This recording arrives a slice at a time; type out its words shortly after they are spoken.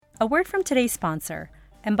A word from today's sponsor.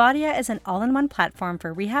 Embodia is an all-in-one platform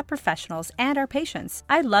for rehab professionals and our patients.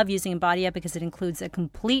 I love using Embodia because it includes a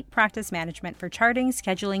complete practice management for charting,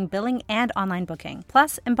 scheduling, billing, and online booking.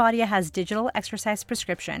 Plus, Embodia has digital exercise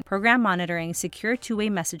prescription, program monitoring, secure two-way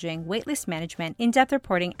messaging, waitlist management, in-depth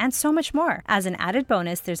reporting, and so much more. As an added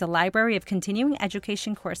bonus, there's a library of continuing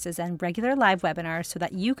education courses and regular live webinars so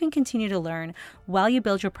that you can continue to learn while you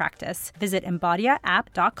build your practice. Visit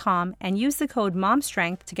embodiaapp.com and use the code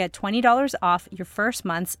MOMSTRENGTH to get $20 off your first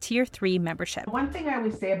month's Tier 3 membership. One thing I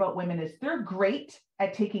always say about women is they're great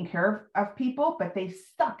at taking care of people, but they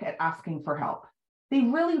suck at asking for help. They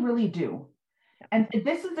really, really do. And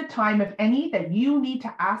this is the time, if any, that you need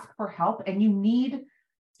to ask for help and you need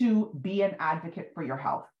to be an advocate for your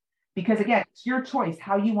health. Because again, it's your choice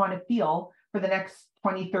how you want to feel for the next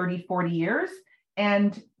 20, 30, 40 years.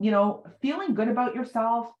 And, feeling good about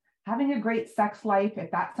yourself, having a great sex life,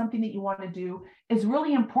 if that's something that you want to do, is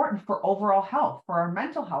really important for overall health, for our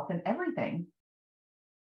mental health and everything.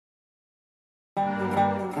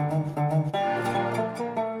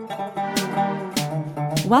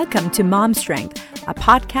 Welcome to Mom Strength, a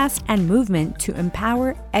podcast and movement to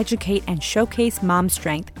empower, educate, and showcase mom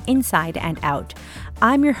strength inside and out.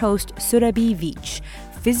 I'm your host, Surabhi Veech,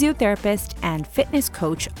 physiotherapist and fitness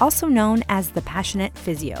coach, also known as the Passionate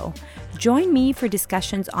Physio. Join me for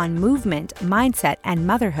discussions on movement, mindset, and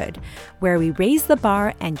motherhood, where we raise the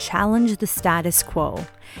bar and challenge the status quo.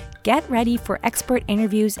 Get ready for expert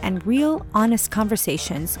interviews and real, honest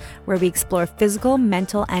conversations where we explore physical,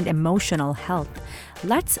 mental, and emotional health.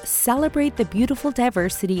 Let's celebrate the beautiful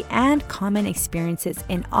diversity and common experiences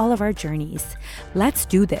in all of our journeys. Let's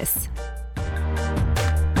do this.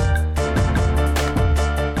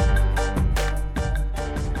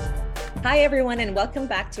 Hi, everyone, and welcome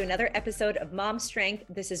back to another episode of Mom Strength.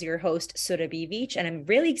 This is your host, Surabhi Veech, and I'm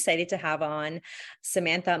really excited to have on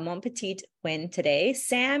Samantha Montpetit-Huynh today.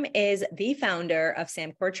 Sam is the founder of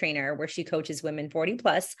SamCoreTrainer, where she coaches women 40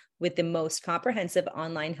 plus with the most comprehensive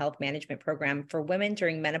online health management program for women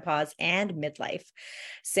during menopause and midlife.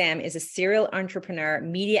 Sam is a serial entrepreneur,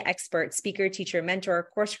 media expert, speaker, teacher, mentor,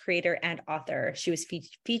 course creator, and author. She was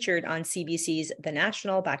featured on CBC's The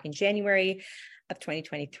National back in January of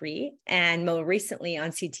 2023, and more recently on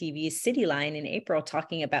CTV's Cityline in April,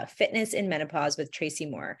 talking about fitness in menopause with Tracy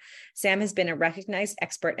Moore. Sam has been a recognized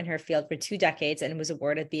expert in her field for 2 decades and was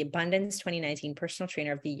awarded the Abundance 2019 Personal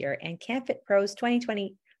Trainer of the Year and CanFit Pros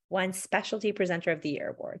 2021 Specialty Presenter of the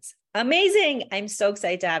Year awards. Amazing! I'm so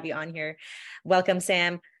excited to have you on here. Welcome,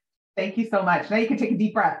 Sam. Thank you so much. Now you can take a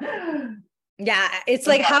deep breath. Yeah, it's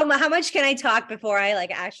like how much can I talk before I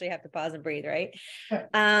actually have to pause and breathe, right?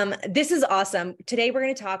 This is awesome. Today we're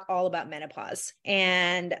going to talk all about menopause.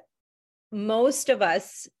 And most of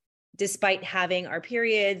us, despite having our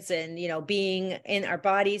periods and, being in our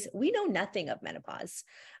bodies, we know nothing of menopause.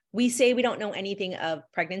 We say we don't know anything of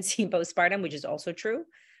pregnancy and postpartum, which is also true.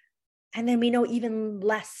 And then we know even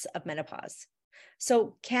less of menopause.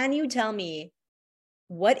 So can you tell me,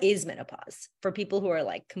 what is menopause for people who are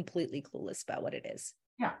completely clueless about what it is?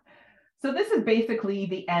 Yeah. So this is basically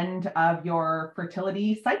the end of your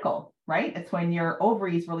fertility cycle, right? It's when your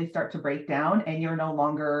ovaries really start to break down and you're no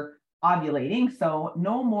longer ovulating. So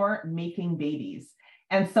no more making babies.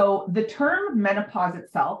 And so the term menopause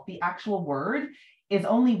itself, the actual word, is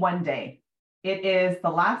only one day. It is the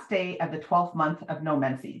last day of the 12th month of no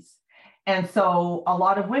menses. And so a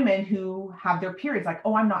lot of women who have their periods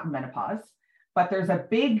I'm not in menopause. But there's a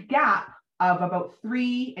big gap of about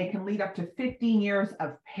 3, it can lead up to 15 years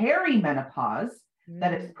of perimenopause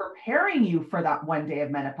that is preparing you for that one day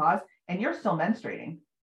of menopause, and you're still menstruating.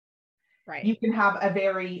 Right. You can have a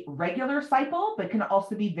very regular cycle, but can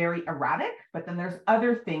also be very erratic. But then there's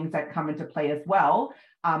other things that come into play as well,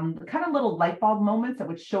 kind of little light bulb moments that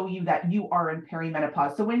would show you that you are in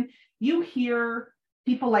perimenopause. So when you hear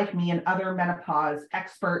people like me and other menopause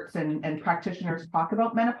experts and practitioners talk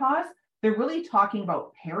about menopause, they're really talking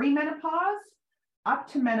about perimenopause, up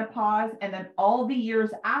to menopause, and then all the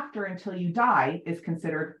years after until you die is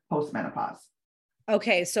considered postmenopause.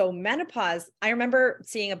 Okay, so menopause, I remember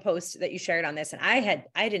seeing a post that you shared on this, and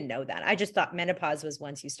I didn't know that. I just thought menopause was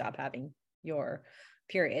once you stop having your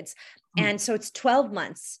periods. And so it's 12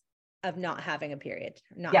 months of not having a period.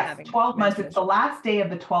 Yes, 12 months. It's the last day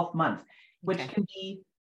of the 12th month, which can be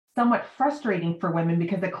somewhat frustrating for women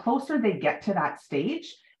because the closer they get to that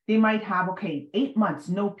stage, they might have, 8 months,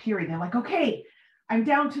 no period. They're like, okay, I'm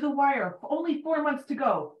down to the wire, only 4 months to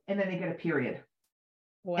go. And then they get a period.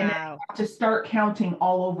 Wow. And then they have to start counting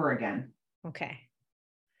all over again. Okay.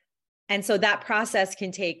 And so that process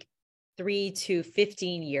can take 3 to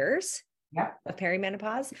 15 years. Yep. of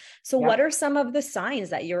perimenopause. So Yep. what are some of the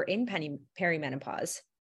signs that you're in perimenopause?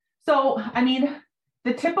 So, I mean,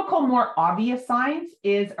 the typical more obvious signs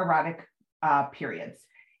is erratic periods.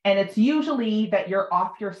 And it's usually that you're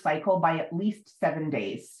off your cycle by at least 7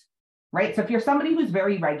 days, right? So if you're somebody who's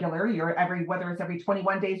very regular, you're whether it's every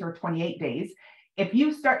 21 days or 28 days, if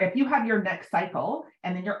you have your next cycle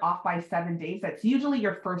and then you're off by 7 days, that's usually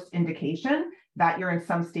your first indication that you're in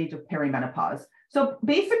some stage of perimenopause. So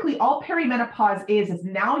basically all perimenopause is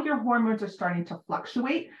now your hormones are starting to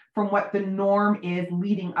fluctuate from what the norm is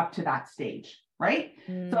leading up to that stage, right?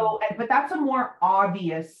 So, but that's a more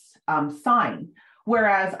obvious sign.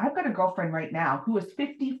 Whereas I've got a girlfriend right now who is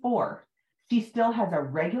 54. She still has a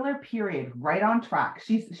regular period right on track.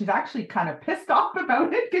 She's actually kind of pissed off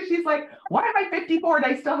about it because she's like, why am I 54 and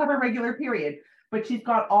I still have a regular period? But she's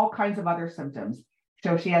got all kinds of other symptoms.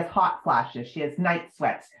 So she has hot flashes. She has night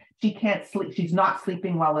sweats. She can't sleep. She's not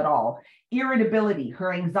sleeping well at all. Irritability.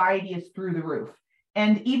 Her anxiety is through the roof.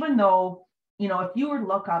 And even though, if you were to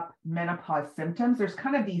look up menopause symptoms, there's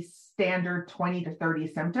kind of these standard 20 to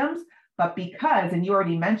 30 symptoms. But because, and you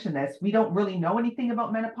already mentioned this, we don't really know anything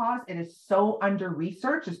about menopause. It is so under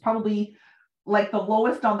research. It's probably like the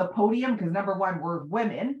lowest on the podium because number one, we're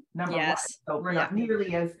women, number one. So we're not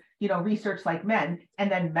nearly as, researched like men.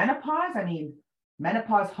 And then menopause,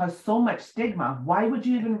 menopause has so much stigma. Why would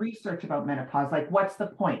you even research about menopause? Like, what's the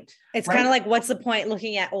point? It's kind of like, what's the point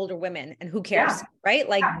looking at older women and who cares, right?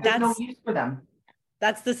 Like there's no use for them.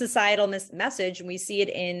 That's the societal message. And we see it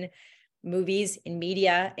in movies, in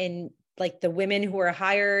media, in like the women who are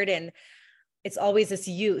hired, and it's always this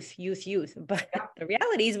youth. But the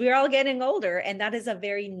reality is we're all getting older, and that is a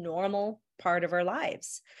very normal part of our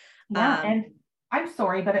lives. And I'm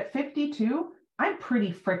sorry, but at 52, I'm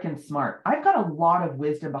pretty freaking smart. I've got a lot of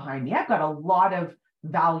wisdom behind me. I've got a lot of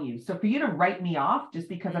value. So for you to write me off just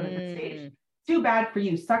because I'm at this stage, too bad for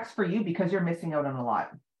you. Sucks for you because you're missing out on a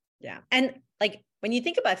lot. Yeah. And like when you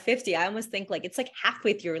think about 50, I almost think like it's like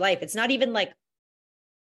halfway through your life. It's not even like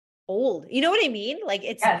old. You know what I mean? Like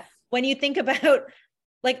it's when you think about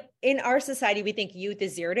like in our society, we think youth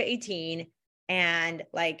is 0 to 18 and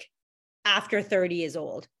like after 30 is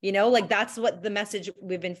old, like that's what the message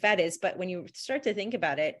we've been fed is. But when you start to think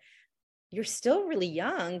about it, you're still really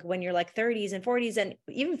young when you're like 30s and 40s and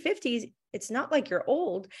even 50s. It's not like you're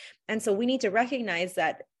old. And so we need to recognize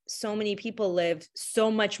that so many people live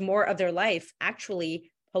so much more of their life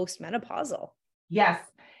actually postmenopausal. Yes.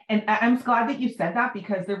 And I'm glad that you said that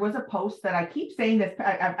because there was a post that I keep saying this.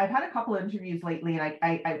 I've had a couple of interviews lately and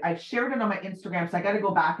I've shared it on my Instagram. So I got to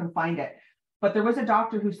go back and find it. But there was a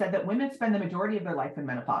doctor who said that women spend the majority of their life in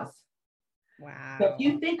menopause. Wow. So if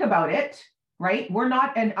you think about it, right, we're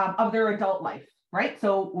not of their adult life, right?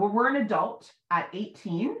 So we're an adult at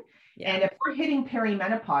 18. Yeah. And if we're hitting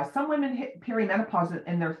perimenopause, some women hit perimenopause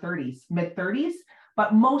in their 30s, mid 30s.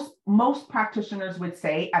 But most practitioners would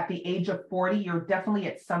say at the age of 40, you're definitely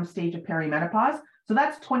at some stage of perimenopause. So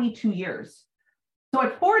that's 22 years. So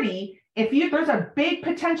at 40, there's a big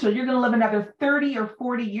potential, you're going to live another 30 or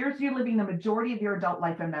 40 years. You're living the majority of your adult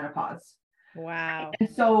life in menopause. Wow. And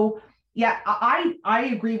so, yeah,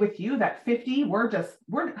 I agree with you that 50,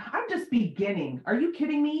 I'm just beginning. Are you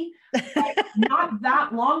kidding me? Not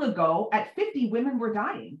that long ago, at 50, women were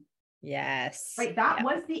dying. Yes. Right. That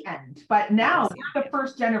was the end. But now we're the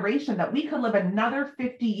first generation that we could live another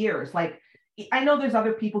 50 years. Like, I know there's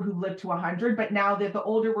other people who live to 100, but now that the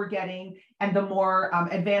older we're getting and the more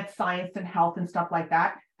advanced science and health and stuff like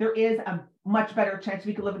that, there is a much better chance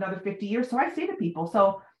we could live another 50 years. So I say to people,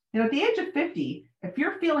 so, at the age of 50, if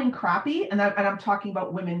you're feeling crappy, and I'm talking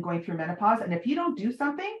about women going through menopause, and if you don't do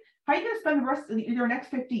something, how are you going to spend the rest of your next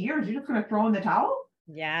 50 years? You're just going to throw in the towel?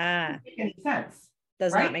 Yeah. Doesn't make any sense.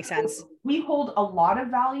 Does not make sense. So we hold a lot of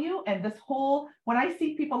value. And when I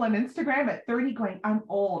see people on Instagram at 30 going, I'm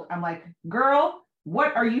old, I'm like, girl,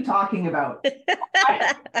 what are you talking about?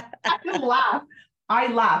 I laugh. I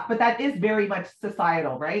laugh, but that is very much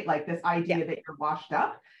societal, right? Like this idea that you're washed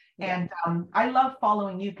up. And I love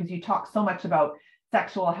following you because you talk so much about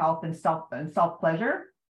sexual health and self-pleasure.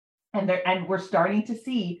 And we're starting to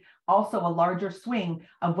see also a larger swing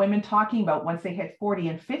of women talking about once they hit 40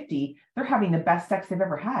 and 50, they're having the best sex they've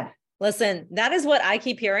ever had. Listen, that is what I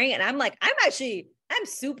keep hearing. And I'm like, I'm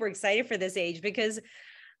super excited for this age because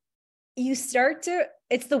it's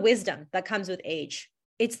the wisdom that comes with age.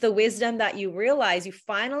 It's the wisdom that you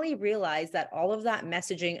finally realize that all of that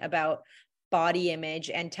messaging about body image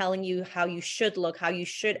and telling you how you should look, how you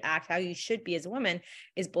should act, how you should be as a woman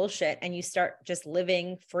is bullshit. And you start just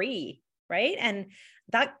living free, right? And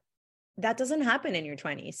that doesn't happen in your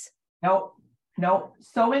 20s. No,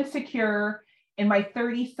 so insecure. in my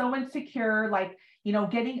 30s, so insecure, like,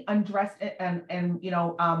 getting undressed and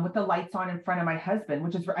with the lights on in front of my husband,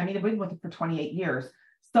 which is, I mean, I've been with him for 28 years.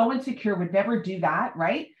 So insecure, would never do that,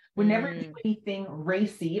 right? Would never do anything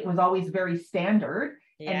racy. It was always very standard.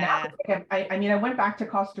 Yeah. And now, I mean, I went back to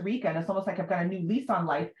Costa Rica, and it's almost like I've got a new lease on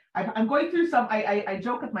life. I'm going through some, I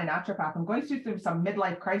joke with my naturopath, I'm going through some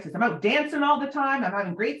midlife crisis. I'm out dancing all the time. I'm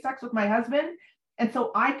having great sex with my husband. And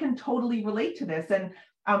so I can totally relate to this. And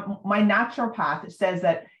my naturopath says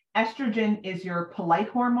that estrogen is your polite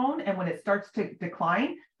hormone. And when it starts to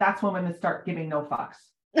decline, that's when women start giving no fucks.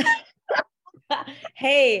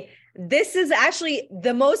 Hey, this is actually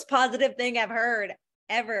the most positive thing I've heard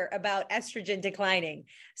ever about estrogen declining.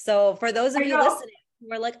 So for those of you listening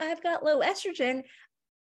who are like, I've got low estrogen,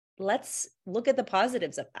 let's look at the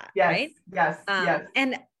positives of that. Yes, right? Yes.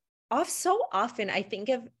 And so often I think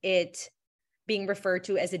of it being referred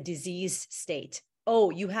to as a disease state.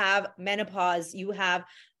 Oh, you have menopause,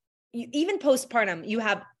 even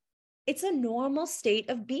postpartum, it's a normal state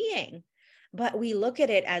of being. But we look at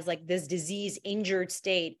it as like this disease injured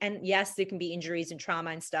state. And yes, there can be injuries and trauma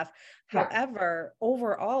and stuff. Yeah. However,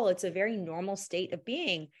 overall, it's a very normal state of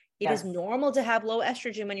being. It is normal to have low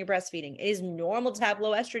estrogen when you're breastfeeding. It is normal to have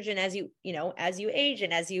low estrogen as you age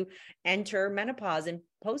and as you enter menopause and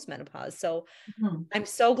postmenopause. So I'm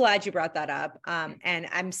so glad you brought that up. And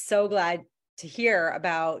I'm so glad to hear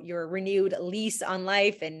about your renewed lease on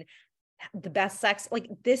life and the best sex. Like,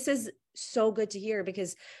 this is so good to hear,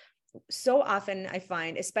 because so often I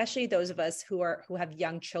find, especially those of us who have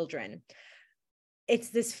young children, it's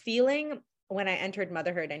this feeling when I entered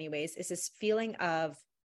motherhood anyways, it's this feeling of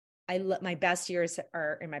my best years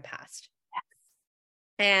are in my past.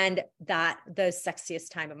 And that the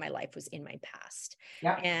sexiest time of my life was in my past.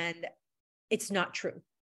 Yeah. And it's not true.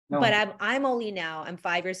 No. But I'm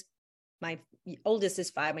 5 years, my oldest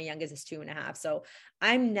is 5, my youngest is 2.5. So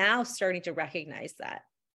I'm now starting to recognize that.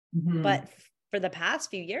 But for the past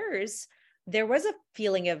few years, there was a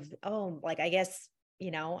feeling of, I guess,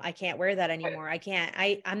 I can't wear that anymore.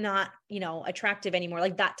 I'm not, attractive anymore.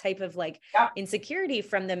 Like that type of insecurity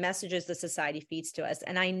from the messages the society feeds to us.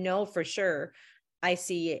 And I know for sure, I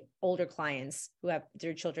see older clients who have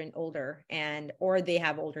their children older or they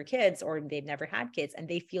have older kids, or they've never had kids, and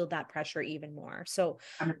they feel that pressure even more. So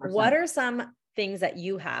 100%. What are some things that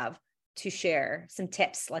you have to share, some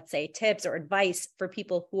tips, let's say tips or advice for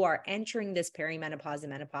people who are entering this perimenopause and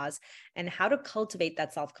menopause, and how to cultivate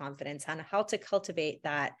that self-confidence, and how to cultivate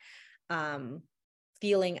that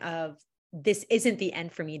feeling of, this isn't the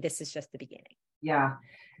end for me, this is just the beginning? Yeah.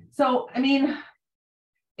 So, I mean,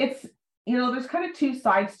 it's, there's kind of two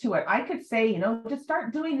sides to it. I could say, just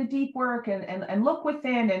start doing the deep work and look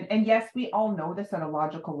within. And yes, we all know this at a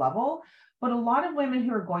logical level. But a lot of women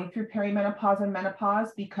who are going through perimenopause and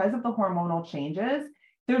menopause, because of the hormonal changes,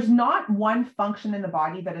 there's not one function in the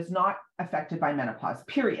body that is not affected by menopause,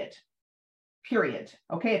 period.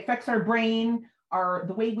 Okay, it affects our brain,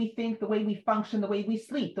 the way we think, the way we function, the way we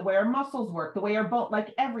sleep, the way our muscles work, the way our bone,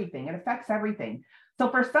 like everything. It affects everything. So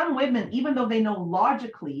for some women, even though they know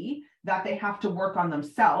logically that they have to work on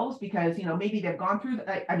themselves, because, maybe they've gone through,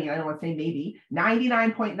 I don't want to say maybe,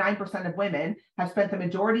 99.9% of women have spent the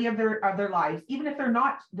majority of their lives, even if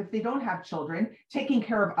they don't have children, taking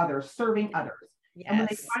care of others, serving others. Yes. And when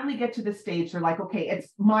they finally get to the stage, they're like, okay, it's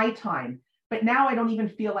my time. But now I don't even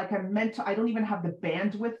feel like I don't even have the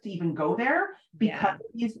bandwidth to even go there, because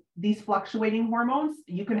of these fluctuating hormones.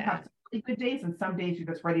 You can have really good days, and some days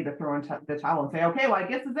you're just ready to throw in the towel and say, okay, well, I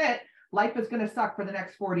guess this is it. Life is going to suck for the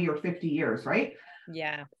next 40 or 50 years, right?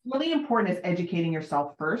 Yeah. Really important is educating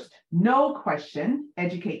yourself first. No question,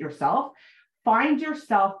 educate yourself. Find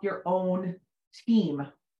yourself your own team,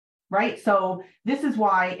 right? So this is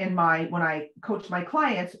why when I coach my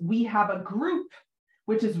clients, we have a group,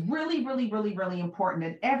 which is really, really, really, really important.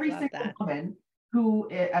 And every single woman who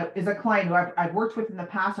is a client who I've worked with in the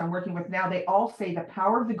past, I'm working with now, they all say the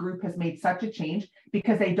power of the group has made such a change,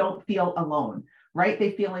 because they don't feel alone, right?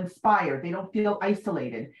 They feel inspired. They don't feel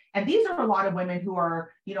isolated. And these are a lot of women who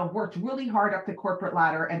are, worked really hard up the corporate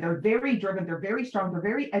ladder, and they're very driven, they're very strong, they're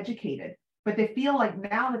very educated, but they feel like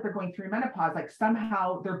now that they're going through menopause, like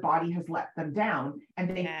somehow their body has let them down, and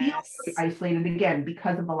they feel very isolated again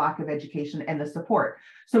because of the lack of education and the support.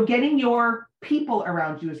 So getting your people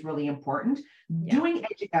around you is really important. Doing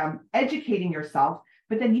educating yourself,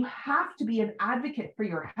 but then you have to be an advocate for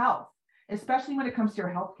your health, especially when it comes to your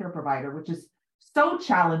healthcare provider, which is so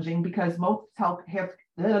challenging, because most healthcare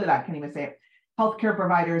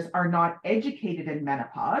providers are not educated in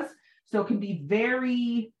menopause. So it can be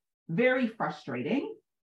very, very frustrating,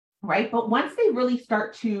 right? But once they really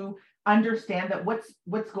start to understand that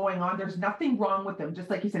what's going on. There's nothing wrong with them. Just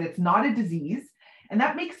like you said, it's not a disease. And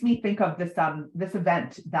that makes me think of this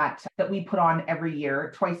event that we put on every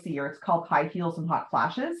year, twice a year. It's called High Heels and Hot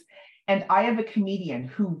Flashes. And I have a comedian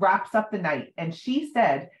who wraps up the night. And she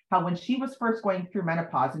said how when she was first going through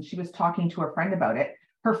menopause and she was talking to a friend about it,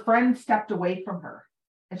 her friend stepped away from her.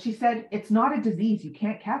 And she said, it's not a disease. You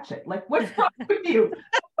can't catch it. Like, what's wrong with you?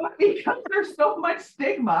 Because there's so much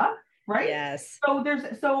stigma, right? Yes. So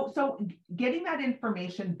so getting that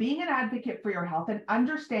information, being an advocate for your health, and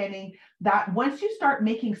understanding that once you start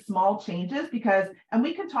making small changes, and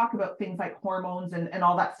we can talk about things like hormones and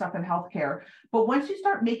all that stuff in healthcare, but once you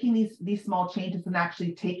start making these small changes and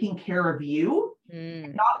actually taking care of you,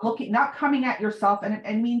 not coming at yourself, and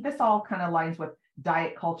I mean, this all kind of aligns with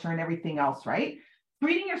diet culture and everything else, right?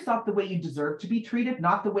 Treating yourself the way you deserve to be treated,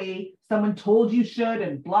 not the way someone told you should,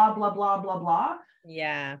 and blah, blah, blah, blah, blah.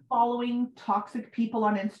 Yeah. Following toxic people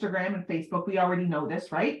on Instagram and Facebook. We already know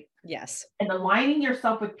this, right? Yes. And aligning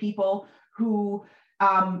yourself with people who,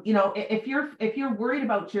 if you're worried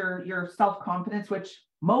about your self-confidence, which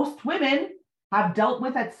most women have dealt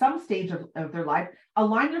with at some stage of their life,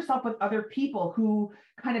 align yourself with other people who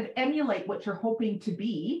kind of emulate what you're hoping to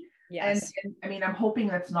be. Yes. And I mean, I'm hoping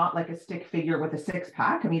that's not like a stick figure with a six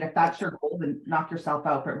pack. I mean, if that's your goal, then knock yourself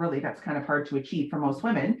out. But really, that's kind of hard to achieve for most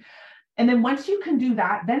women. And then once you can do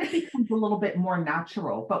that, then it becomes a little bit more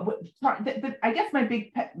natural. But I guess my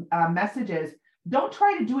big message is, don't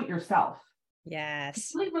try to do it yourself. Yes.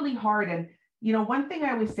 It's really, really hard. And, one thing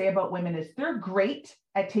I always say about women is they're great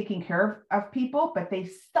at taking care of people, but they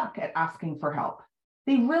suck at asking for help.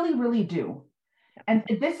 They really, really do. And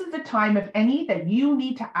this is the time, if any, that you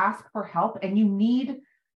need to ask for help, and you need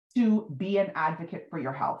to be an advocate for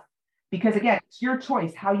your health. Because again, it's your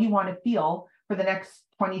choice how you want to feel for the next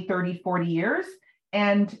 20, 30, 40 years.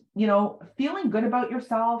 And, feeling good about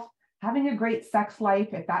yourself, having a great sex life,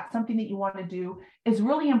 if that's something that you want to do, is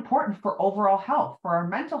really important for overall health, for our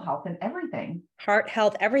mental health and everything. Heart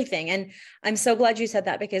health, everything. And I'm so glad you said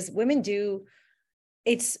that, because women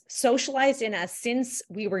it's socialized in us since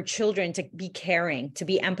we were children to be caring, to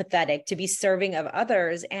be empathetic, to be serving of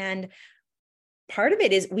others. And part of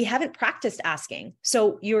it is we haven't practiced asking.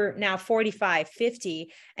 So you're now 45,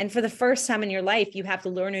 50, and for the first time in your life, you have to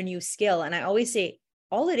learn a new skill. And I always say,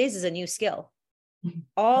 all it is a new skill.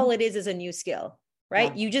 All it is a new skill,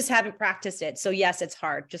 right? Yeah. You just haven't practiced it. So yes, it's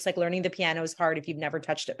hard. Just like learning the piano is hard if you've never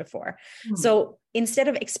touched it before. So instead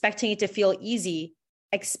of expecting it to feel easy,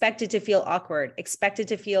 expect it to feel awkward, expect it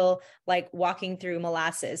to feel like walking through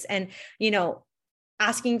molasses. And,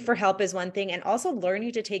 asking for help is one thing. And also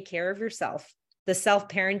learning to take care of yourself, the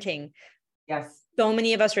self-parenting. Yes. So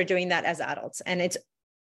many of us are doing that as adults. And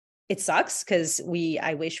it sucks, because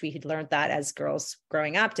I wish we had learned that as girls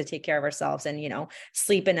growing up, to take care of ourselves and,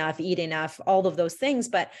 sleep enough, eat enough, all of those things,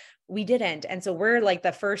 but we didn't. And so we're like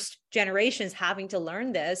the first generations having to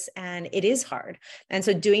learn this, and it is hard. And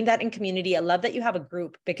so doing that in community, I love that you have a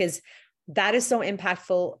group, because that is so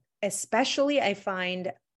impactful, especially I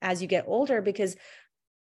find as you get older, because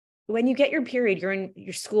when you get your period, you're in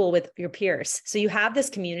your school with your peers. So you have this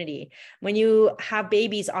community. When you have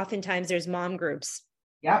babies, oftentimes there's mom groups.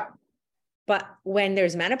 Yep. But when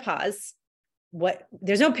there's menopause,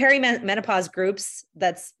 there's no perimenopause groups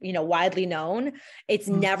that's, widely known. It's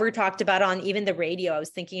never talked about on even the radio. I was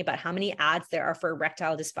thinking about how many ads there are for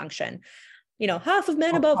erectile dysfunction. Half of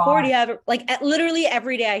men above 40 have, literally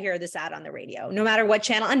every day I hear this ad on the radio, no matter what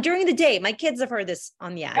channel. And during the day, my kids have heard this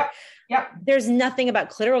on the ad. Yep. There's nothing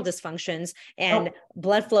about clitoral dysfunctions and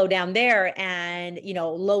blood flow down there and,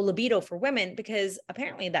 low libido for women, because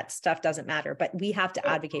apparently that stuff doesn't matter, but we have to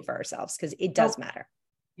advocate for ourselves, because it does matter.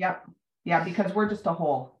 Yep. Yeah, because we're just a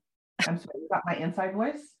whole. I'm sorry, you got my inside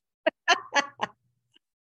voice?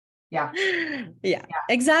 Yeah,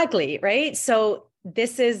 exactly. Right. So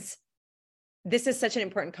this is such an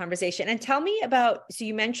important conversation. And tell me about, so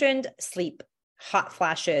you mentioned sleep, hot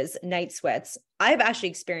flashes, night sweats. I've actually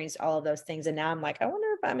experienced all of those things. And now I'm like, I wonder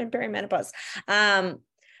if I'm in perimenopause.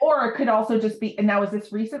 Or it could also just be, and now is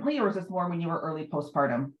this recently, or is this more when you were early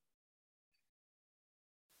postpartum?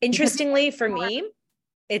 Interestingly, for me,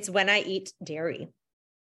 it's when I eat dairy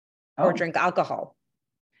or drink alcohol.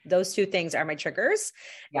 Those two things are my triggers.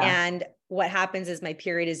 Yeah. And what happens is my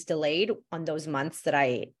period is delayed on those months that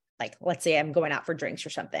let's say I'm going out for drinks or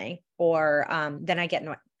something, or then I get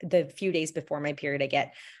the few days before my period, I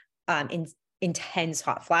get intense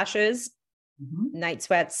hot flashes, night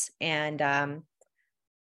sweats, and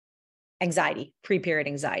anxiety, pre-period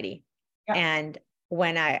anxiety. Yeah. And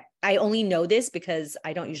when I only know this because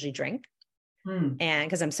I don't usually drink. And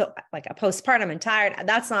because I'm so like a postpartum and tired,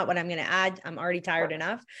 that's not what I'm going to add. I'm already tired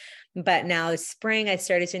enough. But now spring, I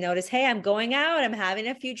started to notice, hey, I'm going out, I'm having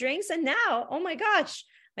a few drinks. And now, oh my gosh,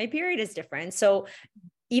 my period is different. So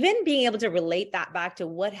even being able to relate that back to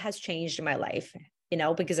what has changed in my life, you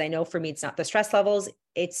know, because I know for me, it's not the stress levels,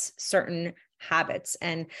 it's certain habits.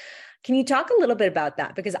 And can you talk a little bit about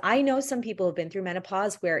that? Because I know some people have been through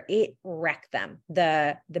menopause where it wrecked them,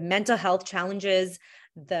 the mental health challenges,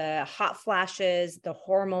 the hot flashes, the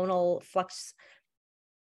hormonal flux.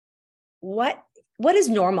 What is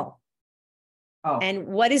normal? Oh. And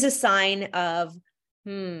what is a sign of,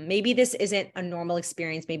 maybe this isn't a normal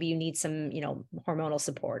experience. Maybe you need some, you know, hormonal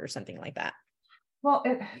support or something like that. Well,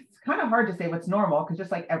 it's kind of hard to say what's normal because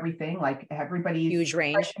just like everything, like everybody's huge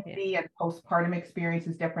range and postpartum experience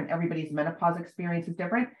is different. Everybody's menopause experience is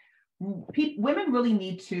different. Women really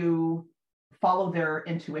need to follow their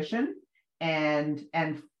intuition and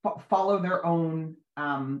follow their own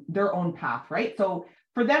path, right? So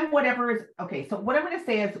for them, whatever is okay. So what I'm going to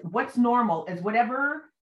say is what's normal is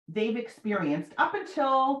whatever they've experienced up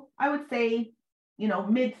until I would say, you know,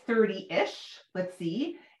 mid 30-ish, let's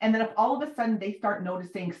see. And then if all of a sudden they start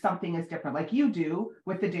noticing something is different, like you do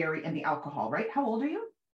with the dairy and the alcohol, right? How old are you?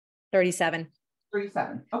 37.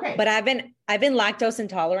 37. Okay. But I've been lactose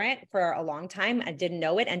intolerant for a long time. I didn't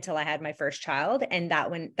know it until I had my first child. And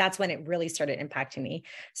that's when it really started impacting me.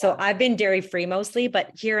 So I've been dairy free mostly, but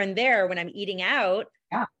here and there when I'm eating out,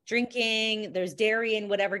 drinking, there's dairy in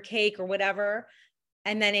whatever cake or whatever.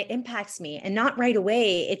 And then it impacts me, and not right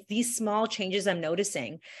away. It's these small changes I'm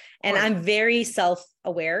noticing, and I'm very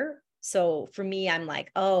self-aware. So for me, I'm like,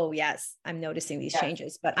 oh yes, I'm noticing these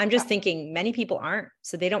changes, but I'm just thinking many people aren't.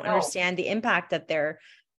 So they don't understand the impact that they're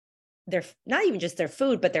not even just their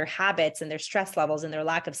food, but their habits and their stress levels and their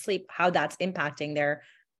lack of sleep, how that's impacting their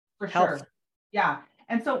health. Sure. Yeah.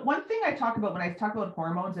 And so one thing I talk about when I talk about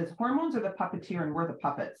hormones is hormones are the puppeteer and we're the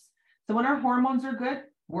puppets. So when our hormones are good,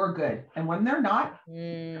 we're good. And when they're not,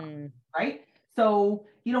 right? So,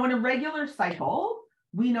 you know, in a regular cycle,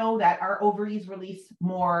 we know that our ovaries release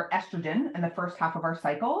more estrogen in the first half of our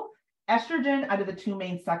cycle. Estrogen, out of the two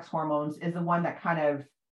main sex hormones, is the one that kind of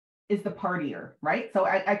is the partier, right? So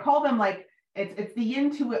I call them like, it's the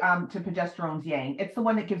yin to progesterone's yang. It's the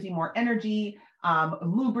one that gives you more energy,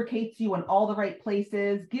 lubricates you in all the right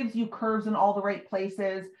places, gives you curves in all the right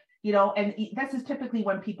places, you know, and this is typically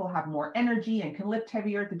when people have more energy and can lift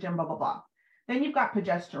heavier at the gym, blah, blah, blah. Then you've got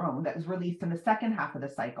progesterone that is released in the second half of the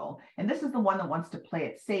cycle. And this is the one that wants to play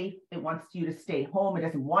it safe. It wants you to stay home. It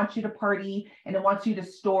doesn't want you to party, and it wants you to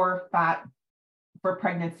store fat for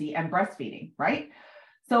pregnancy and breastfeeding, right?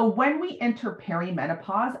 So when we enter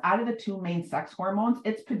perimenopause, out of the two main sex hormones,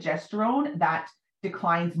 it's progesterone that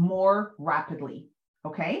declines more rapidly,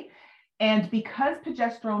 okay? And because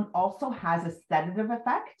progesterone also has a sedative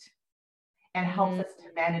effect and helps us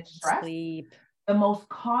to manage stress, sleep. The most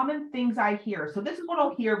common things I hear, so this is what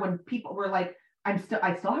I'll hear when people were like, I still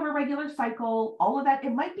have a regular cycle, all of that.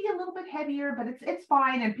 It might be a little bit heavier, but it's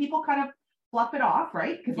fine. And people kind of fluff it off,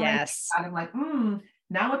 right? Because I'm like,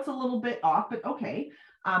 now it's a little bit off, but okay.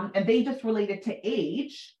 And they just relate it to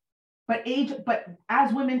age, but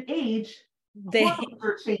as women age, hormones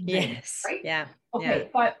are changing, right? Yeah. Okay.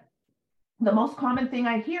 But the most common thing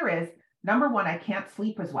I hear is, number one, I can't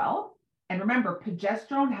sleep as well. And remember,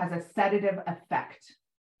 progesterone has a sedative effect.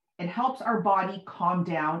 It helps our body calm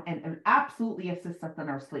down and absolutely assists us in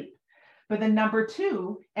our sleep. But then number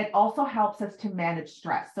two, it also helps us to manage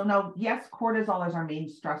stress. So now, yes, cortisol is our main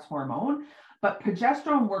stress hormone, but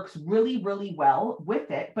progesterone works really, really well with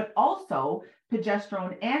it. But also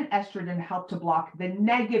progesterone and estrogen help to block the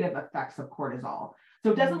negative effects of cortisol.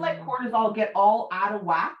 So it doesn't let cortisol get all out of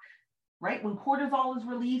whack, right? When cortisol is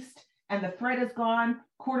released and the threat is gone,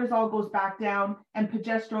 cortisol goes back down, and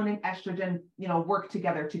progesterone and estrogen, you know, work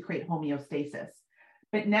together to create homeostasis.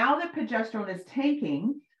 But now that progesterone is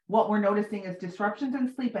tanking, what we're noticing is disruptions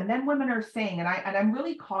in sleep. And then women are saying, and I'm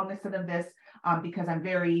really cognizant of this because I'm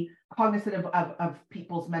very cognizant of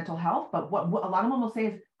people's mental health. But what a lot of them will say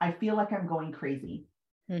is, I feel like I'm going crazy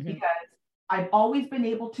because I've always been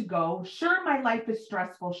able to go, sure, my life is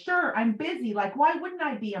stressful. Sure, I'm busy. Like, why wouldn't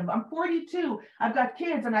I be? I'm 42. I've got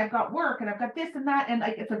kids and I've got work and I've got this and that. And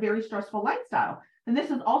like, it's a very stressful lifestyle. And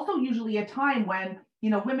this is also usually a time when, you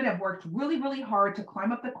know, women have worked really, really hard to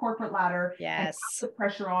climb up the corporate ladder. Yes. And the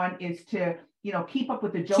pressure on is to, you know, keep up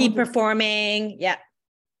with the Joneses. Keep performing. Yeah.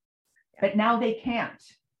 But now they can't.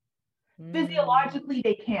 Physiologically,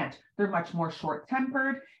 they can't. They're much more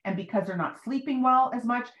short-tempered. And because they're not sleeping well as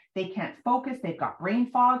much, they can't focus. They've got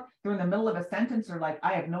brain fog. They're in the middle of a sentence. They're like,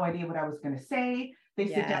 I have no idea what I was going to say.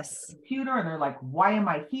 They sit down at Yes. the computer and they're like, why am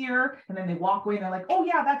I here? And then they walk away and they're like, oh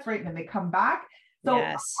yeah, that's right. And then they come back. So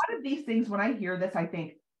Yes. a lot of these things, when I hear this, I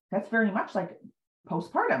think that's very much like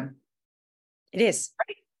postpartum. It is.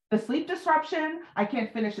 Right? The sleep disruption, I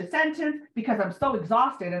can't finish a sentence because I'm so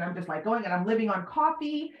exhausted and I'm just like going and I'm living on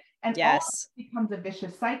coffee, and all of it becomes a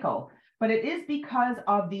vicious cycle. But it is because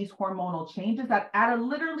of these hormonal changes that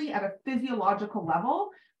literally at a physiological level,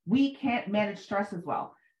 we can't manage stress as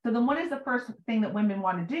well. So then what is the first thing that women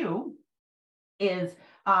want to do is,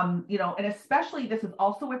 and especially this is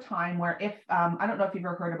also a time where if, I don't know if you've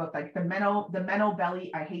ever heard about like the meno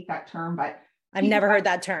belly, I hate that term, but I've never heard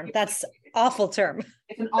that term. That's awful term.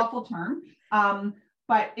 It's an awful term.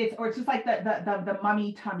 But it's just like the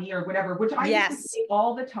mummy tummy or whatever, which I used to say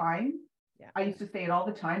all the time. Yeah. I used to say it all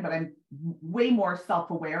the time, but I'm way more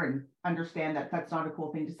self-aware and understand that that's not a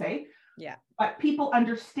cool thing to say. Yeah. But people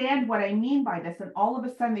understand what I mean by this. And all of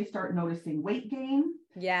a sudden they start noticing weight gain.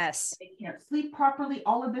 Yes. They can't sleep properly,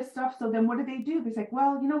 all of this stuff. So then what do? They're like,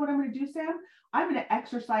 well, you know what I'm going to do, Sam? I'm going to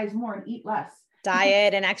exercise more and eat less.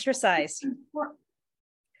 Diet and exercise.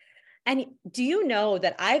 And do you know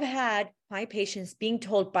that I've had my patients being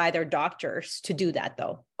told by their doctors to do that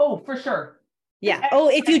though? Oh, for sure. Yeah. Oh,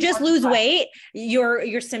 if you just lose weight,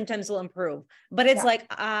 your symptoms will improve. But it's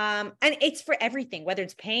and it's for everything, whether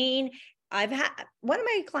it's pain. I've had one of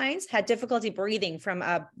my clients had difficulty breathing from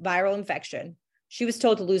a viral infection. She was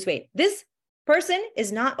told to lose weight. This person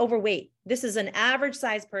is not overweight. This is an average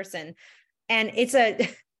size person. And it's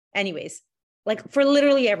anyways, like for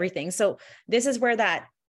literally everything. So this is where that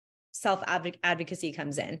self-advocacy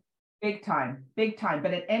comes in. Big time.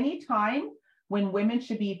 But at any time when women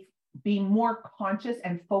should be being more conscious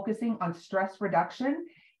and focusing on stress reduction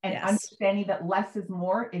and understanding that less is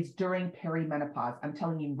more is during perimenopause. I'm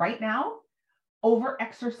telling you right now, over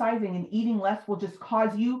exercising and eating less will just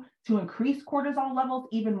cause you to increase cortisol levels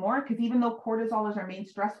even more, because even though cortisol is our main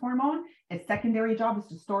stress hormone, its secondary job is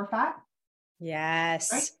to store fat. Yes.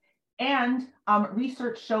 Right? And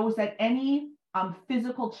research shows that any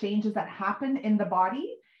physical changes that happen in the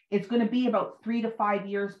body, it's going to be about 3 to 5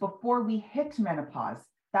 years before we hit menopause.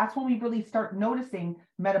 That's when we really start noticing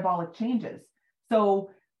metabolic changes.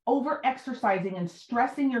 So over exercising and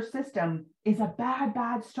stressing your system is a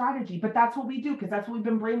bad strategy, but that's what we do because that's what we've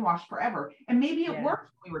been brainwashed forever. And maybe it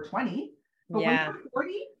worked when we were 20, but when you're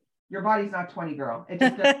 40, your body's not 20, girl. It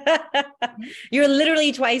just you're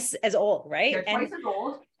literally twice as old, right? You're twice as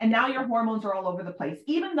old, and now your hormones are all over the place,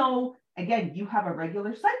 even though, again, you have a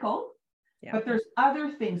regular cycle, but there's other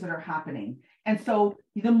things that are happening. And so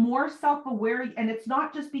the more self-aware, and it's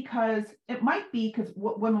not just because, it might be because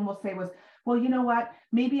what women will say was, well, you know what,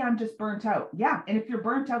 maybe I'm just burnt out. Yeah. And if you're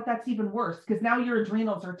burnt out, that's even worse because now your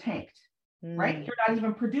adrenals are tanked, right? You're not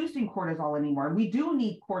even producing cortisol anymore. We do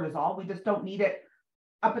need cortisol. We just don't need it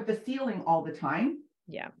up at the ceiling all the time.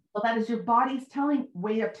 Yeah. So that is your body's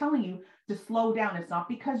way of telling you to slow down. It's not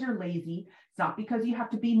because you're lazy. It's not because you have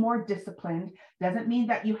to be more disciplined. Doesn't mean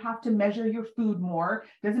that you have to measure your food more.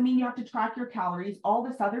 Doesn't mean you have to track your calories, all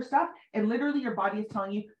this other stuff. And literally your body is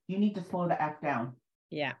telling you, you need to slow the F down.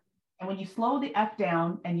 Yeah. And when you slow the F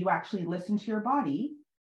down and you actually listen to your body,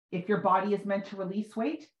 if your body is meant to release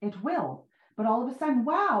weight, it will. But all of a sudden,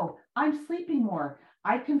 wow, I'm sleeping more.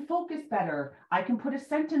 I can focus better. I can put a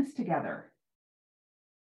sentence together.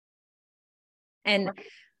 And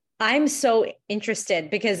I'm so interested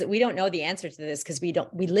because we don't know the answer to this because we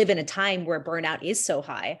live in a time where burnout is so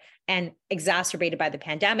high and exacerbated by the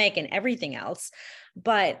pandemic and everything else.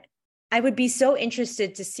 But I would be so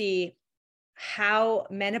interested to see how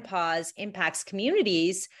menopause impacts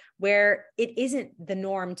communities where it isn't the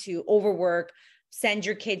norm to overwork, send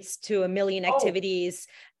your kids to a million activities,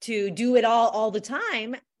 to do it all the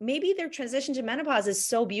time. Maybe their transition to menopause is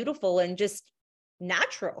so beautiful and just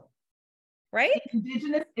natural. Right?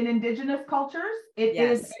 In indigenous cultures, it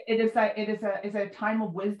is a time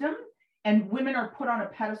of wisdom, and women are put on a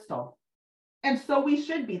pedestal. And so we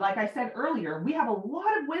should be, like I said earlier, we have a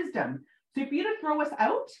lot of wisdom. So if you to throw us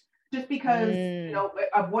out just because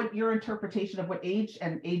of what your interpretation of what age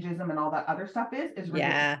and ageism and all that other stuff is ridiculous.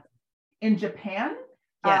 Yeah. In Japan,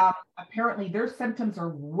 apparently their symptoms are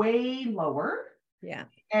way lower. Yeah.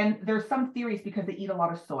 And there's some theories because they eat a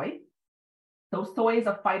lot of soy. So soy is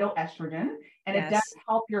a phytoestrogen, and it does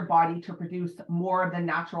help your body to produce more of the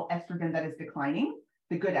natural estrogen that is declining,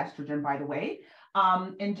 the good estrogen, by the way.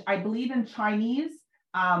 And I believe in Chinese,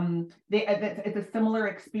 it's a similar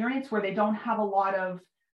experience where they don't have a lot of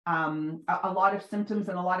symptoms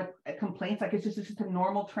and a lot of complaints. Like it's just a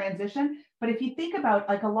normal transition. But if you think about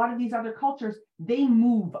like a lot of these other cultures, they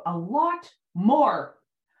move a lot more.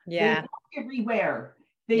 Yeah. They walk everywhere.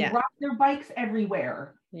 They ride their bikes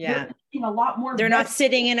everywhere. Yeah. They're eating a lot more. They're not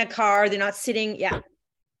sitting in a car. They're not sitting. Yeah.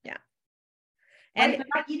 Yeah. And And they're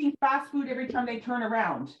not eating fast food every time they turn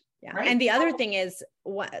around. yeah. Right. And the other thing is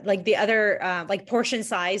what, like the other, like portion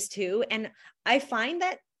size too. And I find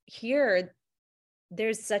that here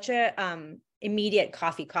there's such a, immediate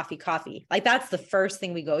coffee. Like that's the first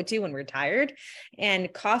thing we go to when we're tired,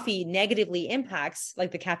 and coffee negatively impacts,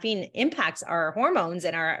 like the caffeine impacts our hormones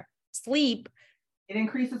and our sleep. It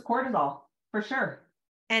increases cortisol for sure.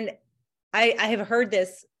 And I have heard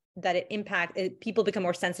this, that people become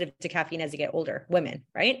more sensitive to caffeine as they get older, women,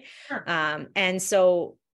 right? Sure. And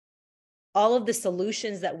so all of the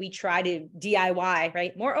solutions that we try to DIY,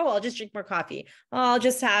 right? I'll just drink more coffee. I'll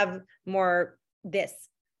just have more this.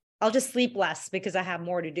 I'll just sleep less because I have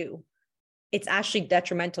more to do. It's actually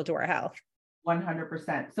detrimental to our health.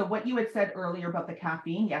 100%. So what you had said earlier about the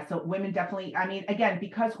caffeine, yeah. So women definitely, I mean, again,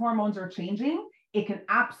 because hormones are changing, it can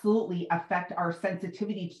absolutely affect our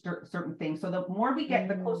sensitivity to certain things. So the more we get,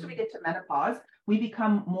 the closer we get to menopause, we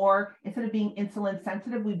become more, instead of being insulin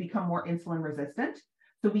sensitive, we become more insulin resistant.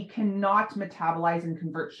 So we cannot metabolize and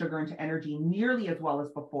convert sugar into energy nearly as well as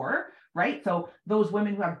before, right? So those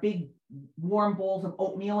women who have big warm bowls of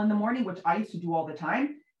oatmeal in the morning, which I used to do all the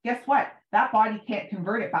time, guess what? That body can't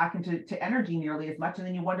convert it back into energy nearly as much. And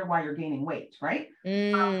then you wonder why you're gaining weight, right?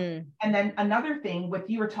 And then another thing, with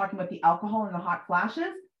you were talking about the alcohol and the hot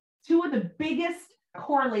flashes, two of the biggest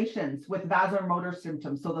correlations with vasomotor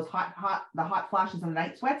symptoms, so those the hot flashes and the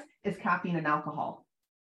night sweats, is caffeine and alcohol,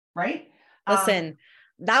 right? Listen,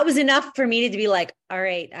 that was enough for me to be like, all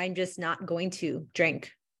right, I'm just not going to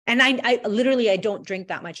drink. And I literally, I don't drink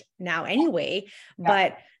that much now anyway,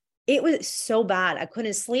 but it was so bad. I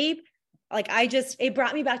couldn't sleep. Like it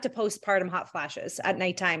brought me back to postpartum hot flashes at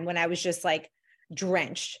nighttime when I was just like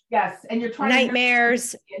drenched. Yes. And you're trying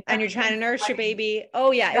nightmares and you're trying to nurse your baby.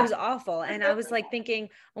 Oh yeah, it was awful. And I was like thinking,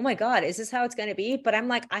 oh my God, is this how it's going to be? But I'm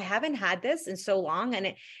like, I haven't had this in so long.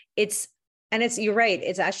 And it's, you're right.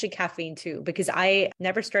 It's actually caffeine too, because I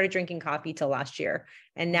never started drinking coffee till last year.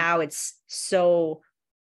 And now it's so,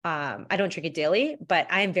 I don't drink it daily, but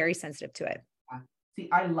I am very sensitive to it. See,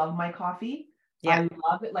 I love my coffee. Yeah. I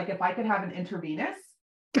love it. Like if I could have an intravenous,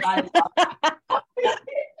 I love it.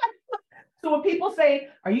 So when people say,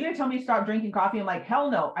 are you going to tell me to stop drinking coffee? I'm like, hell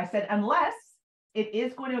no. I said, unless it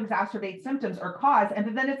is going to exacerbate symptoms or cause,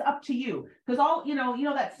 and then it's up to you. Because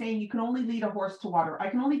that saying, you can only lead a horse to water. I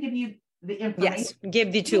can only give you the information. Yes,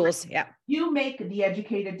 give the tools. Yeah. You make the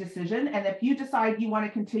educated decision. And if you decide you want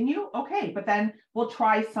to continue, okay, but then we'll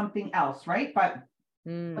try something else, right? But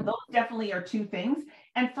those definitely are two things.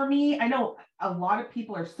 And for me, I know a lot of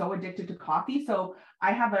people are so addicted to coffee. So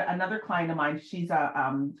I have another client of mine. She's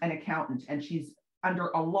an accountant, and she's under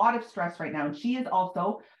a lot of stress right now. And she is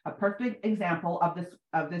also a perfect example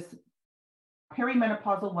of this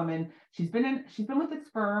perimenopausal woman. She's been with this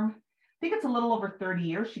firm, I think it's a little over 30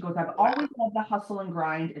 years. She goes, I've always loved the hustle and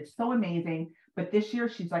grind. It's so amazing. But this year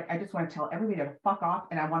she's like, I just want to tell everybody to fuck off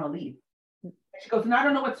and I want to leave. She goes, and I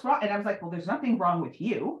don't know what's wrong. And I was like, well, there's nothing wrong with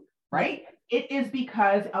you, right? It is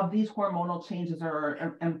because of these hormonal changes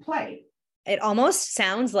are in play. It almost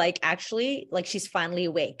sounds like actually like she's finally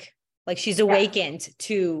awake. Like she's awakened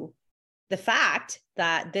to the fact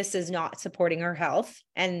that this is not supporting her health.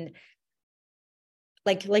 And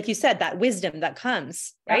like you said, that wisdom that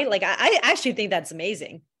comes, right? Like I actually think that's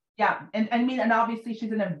amazing. Yeah. And I mean, and obviously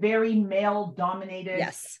she's in a very male dominated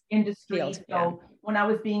industry. Field. So when I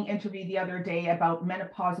was being interviewed the other day about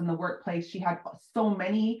menopause in the workplace, she had so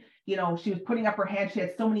many, she was putting up her hand. She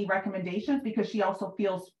had so many recommendations because she also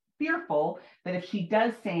feels fearful that if she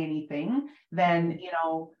does say anything, then,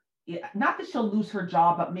 not that she'll lose her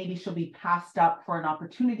job, but maybe she'll be passed up for an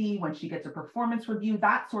opportunity when she gets a performance review,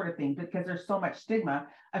 that sort of thing, because there's so much stigma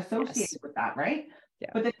associated with that, right?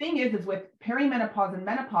 Yeah. But the thing is with perimenopause and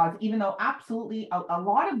menopause, even though absolutely a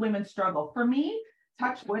lot of women struggle, for me,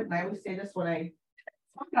 touch wood, and I always say this when I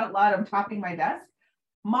talk out loud, I'm tapping my desk,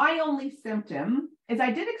 my only symptom is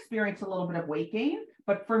I did experience a little bit of weight gain,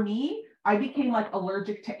 but for me, I became like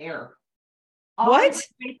allergic to air. What?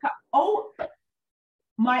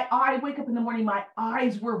 I wake up in the morning, my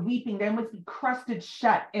eyes were weeping. They must be crusted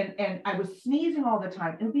shut. And I was sneezing all the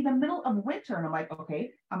time. It would be the middle of winter. And I'm like,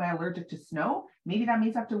 okay, am I allergic to snow? Maybe that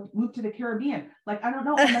means I have to move to the Caribbean. Like, I don't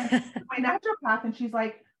know. And then my naturopath, and she's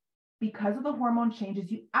like, because of the hormone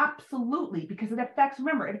changes, you absolutely, because it affects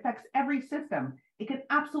every system. It can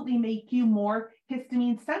absolutely make you more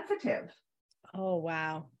histamine sensitive. Oh,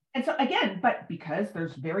 wow. And so again, but because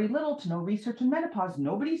there's very little to no research in menopause,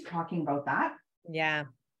 nobody's talking about that. Yeah.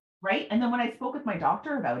 Right. And then when I spoke with my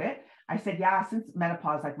doctor about it, I said, yeah, since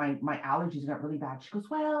menopause, like my allergies got really bad. She goes,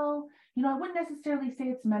 well, I wouldn't necessarily say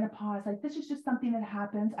it's menopause. Like, this is just something that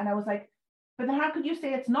happens. And I was like, but then how could you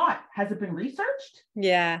say it's not? Has it been researched?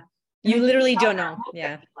 Yeah. And You then literally don't know.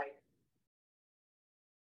 Yeah.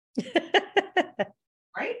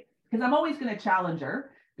 Right. Because I'm always going to challenge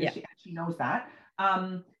her. Yeah. She knows that.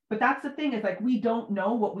 But that's the thing, is like, we don't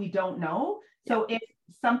know what we don't know. So if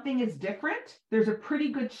something is different, there's a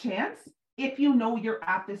pretty good chance, if you know you're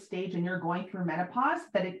at this stage and you're going through menopause,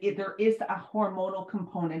 that there is a hormonal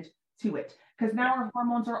component to it. Because now our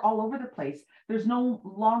hormones are all over the place. There's no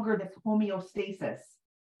longer this homeostasis,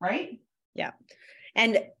 right? Yeah.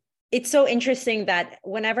 And it's so interesting that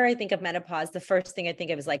whenever I think of menopause, the first thing I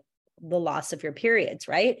think of is like the loss of your periods,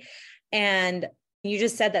 right? And you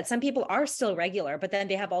just said that some people are still regular, but then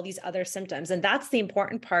they have all these other symptoms. And that's the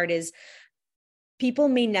important part, is people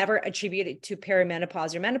may never attribute it to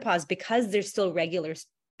perimenopause or menopause because they're still regular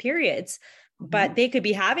periods, but they could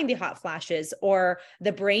be having the hot flashes or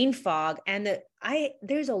the brain fog. And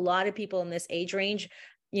there's a lot of people in this age range,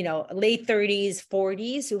 late 30s,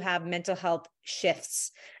 40s, who have mental health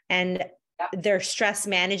shifts, and their stress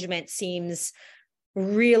management seems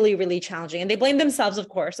really, really challenging. And they blame themselves, of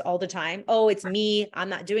course, all the time. Oh, it's me. I'm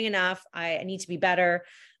not doing enough. I need to be better.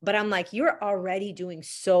 But I'm like, you're already doing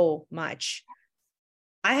so much.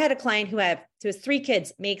 I had a client who has 3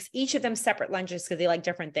 kids, makes each of them separate lunches because they like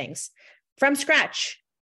different things from scratch.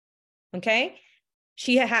 Okay.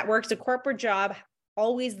 She works a corporate job,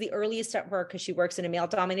 always the earliest at work because she works in a male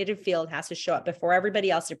dominated field, has to show up before everybody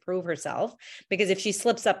else to prove herself. Because if she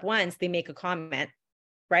slips up once, they make a comment.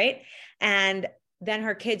 Right. And then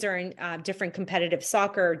her kids are in different competitive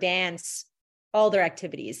soccer, dance, all their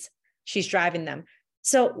activities. She's driving them.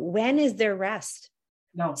 So when is their rest?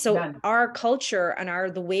 No. So none. Our culture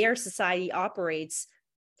and the way our society operates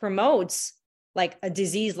promotes like a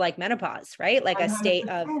disease like menopause, right? Like 100%. A state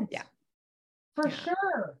of,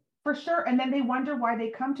 For sure. And then they wonder why they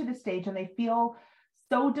come to the stage and they feel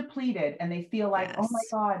so depleted, and they feel like, oh my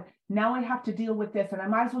God, now I have to deal with this, and I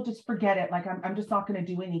might as well just forget it. Like I'm just not going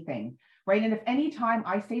to do anything. Right. And if any time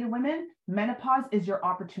I say to women, menopause is your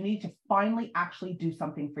opportunity to finally actually do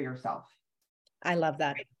something for yourself. I love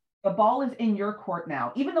that. Right? The ball is in your court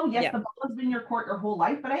now, even though, yes, the ball has been in your court your whole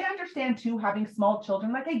life. But I understand too, having small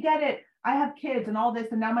children, like I get it. I have kids and all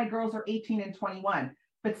this, and now my girls are 18 and 21.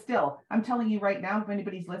 But still, I'm telling you right now, if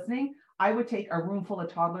anybody's listening, I would take a room full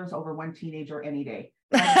of toddlers over one teenager any day.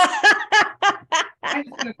 I'm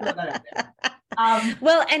just going to throw that out there.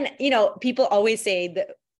 Well, and people always say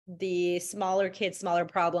that the smaller kids, smaller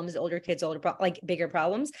problems, older kids, like bigger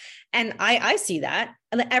problems. And I see that.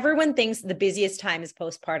 And everyone thinks the busiest time is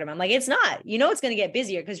postpartum. I'm like, it's not, it's going to get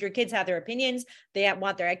busier because your kids have their opinions. They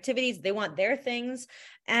want their activities. They want their things.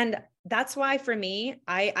 And that's why for me,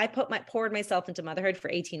 I poured myself into motherhood for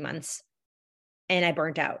 18 months and I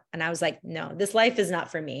burnt out. And I was like, no, this life is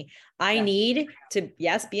not for me. I need to,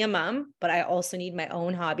 yes, be a mom, but I also need my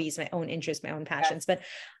own hobbies, my own interests, my own passions. But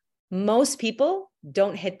most people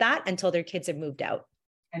don't hit that until their kids have moved out.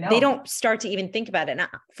 They don't start to even think about it. And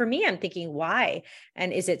for me, I'm thinking, why?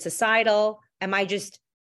 And is it societal? Am I just,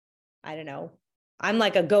 I don't know. I'm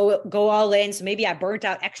like a go all in. So maybe I burnt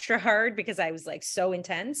out extra hard because I was like so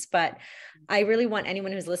intense, but I really want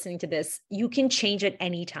anyone who's listening to this, you can change at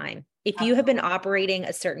any time. If you have been operating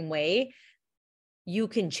a certain way, you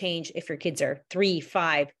can change if your kids are 3,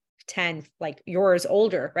 5, 10, like yours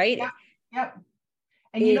older, right? Yep.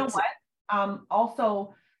 And you know what?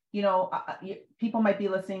 Also, people might be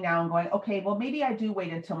listening now and going, okay, well, maybe I do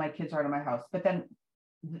wait until my kids are out of my house.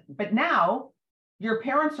 But now your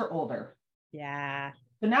parents are older. Yeah.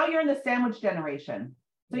 So now you're in the sandwich generation.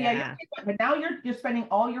 So but now you're spending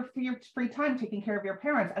all your free time taking care of your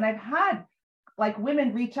parents. And I've had like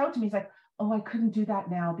women reach out to me. It's like, oh, I couldn't do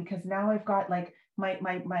that now because now I've got like I've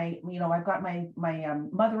got my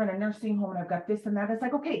mother in a nursing home and I've got this and that. It's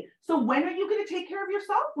like, okay, so when are you going to take care of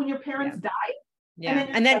yourself? When your parents die? Yeah.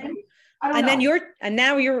 And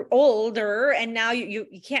now you're older and now you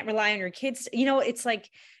can't rely on your kids. It's like,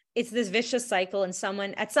 it's this vicious cycle,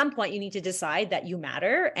 and at some point you need to decide that you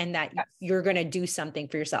matter and that you're going to do something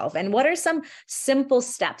for yourself. And what are some simple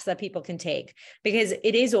steps that people can take? Because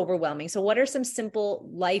it is overwhelming. So what are some simple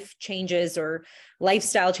life changes or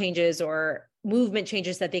lifestyle changes or movement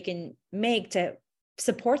changes that they can make to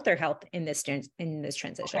support their health in this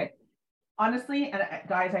transition? Okay. Honestly, and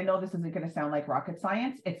guys, I know this isn't going to sound like rocket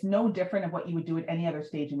science. It's no different of what you would do at any other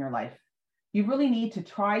stage in your life. You really need to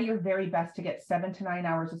try your very best to get 7 to 9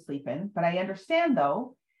 hours of sleep in. But I understand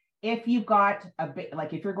though, if you've got a bit,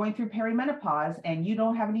 like if you're going through perimenopause and you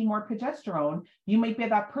don't have any more progesterone, you might be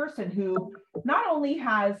that person who not only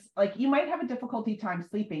has, like, you might have a difficulty time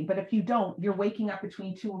sleeping, but if you don't, you're waking up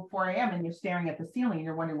between 2 and 4 a.m. and you're staring at the ceiling and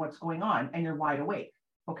you're wondering what's going on and you're wide awake.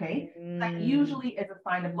 Okay. That usually is a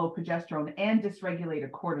sign of low progesterone and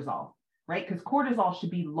dysregulated cortisol, right? Because cortisol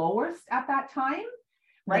should be lowest at that time.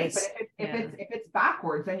 Right. But if it's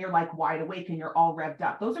backwards, then you're like wide awake and you're all revved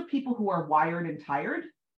up. Those are people who are wired and tired.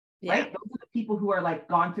 Right. Those are the people who are like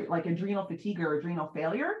gone through like adrenal fatigue or adrenal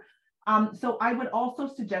failure. So I would also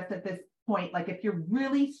suggest at this point, like if you're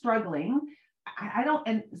really struggling, I don't,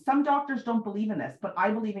 and some doctors don't believe in this, but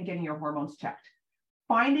I believe in getting your hormones checked,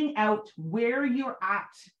 finding out where you're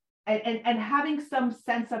at and having some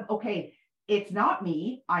sense of, okay, it's not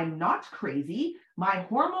me. I'm not crazy. My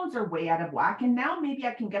hormones are way out of whack. And now maybe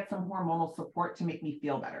I can get some hormonal support to make me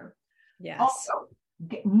feel better. Yes. Also,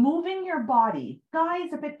 moving your body.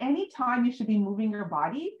 Guys, if at any time you should be moving your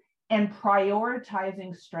body and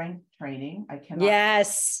prioritizing strength training, I cannot.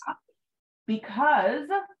 Yes. Because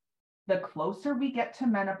the closer we get to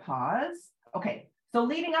menopause, okay, so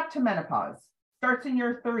leading up to menopause starts in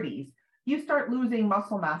your 30s. You start losing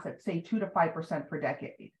muscle mass at say 2 to 5% per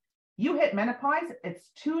decade. You hit menopause, it's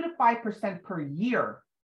 2 to 5% per year.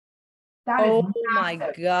 That is massive.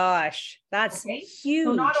 My gosh, that's huge.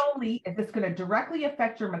 So not only is this going to directly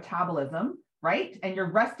affect your metabolism, right? And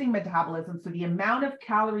your resting metabolism. So the amount of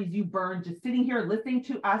calories you burn just sitting here listening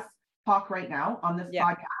to us talk right now on this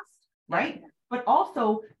podcast, right? But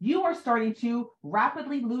also you are starting to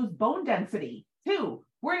rapidly lose bone density too.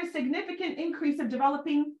 We're at a significant increase of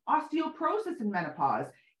developing osteoporosis in menopause,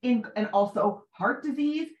 and also heart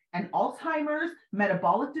disease and Alzheimer's,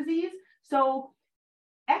 metabolic disease. So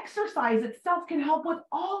exercise itself can help with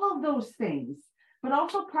all of those things, but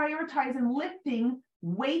also prioritizing lifting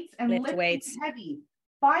weights and lifting weights heavy.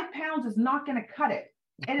 5 pounds is not going to cut it.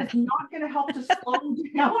 And it's not going to help to slow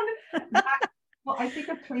down that. Well, I think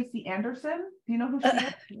of Tracy Anderson. Do you know who she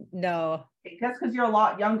is? No. That's because you're a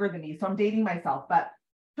lot younger than me. So I'm dating myself. But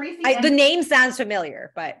Tracy the name sounds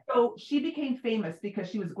familiar, but. So she became famous because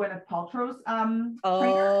she was Gwyneth Paltrow's trainer.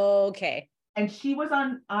 Okay. And she was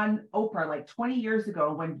on Oprah like 20 years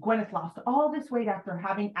ago when Gwyneth lost all this weight after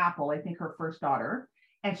having Apple, I think her first daughter.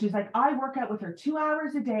 And she's like, I work out with her 2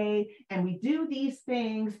 hours a day and we do these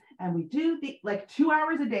things and we do like 2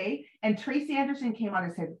 hours a day. And Tracy Anderson came on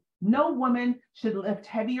and said, no woman should lift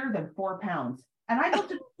heavier than 4 pounds. And I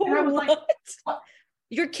looked at and I was like, what?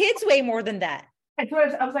 Your kids weigh more than that. And so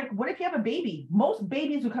I was like, what if you have a baby? Most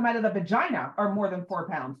babies who come out of the vagina are more than 4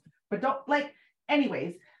 pounds, but don't like,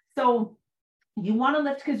 anyways. So you want to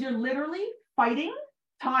lift because you're literally fighting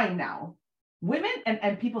time now. Women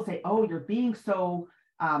and people say, oh, you're being so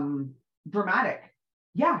dramatic.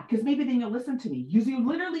 Yeah, because maybe then you'll listen to me. You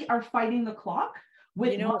literally are fighting the clock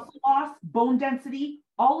with muscle loss, bone density,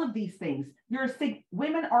 all of these things.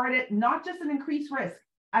 Women are at not just an increased risk,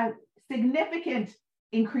 a significant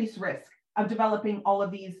increased risk of developing all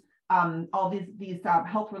these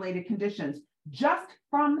health-related conditions just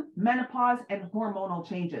from menopause and hormonal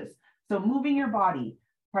changes. So moving your body,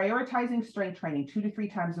 prioritizing strength training 2 to 3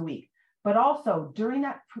 times a week, but also during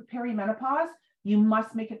that perimenopause, you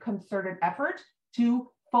must make a concerted effort to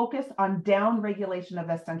focus on down regulation of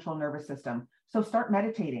the central nervous system. So start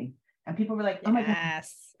meditating. And people were like, oh my God,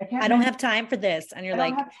 I don't have time for this. And you're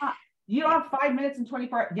like, you don't have 5 minutes and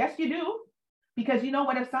 24 hours. Yes, you do. Because you know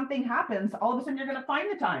what, if something happens, all of a sudden you're going to find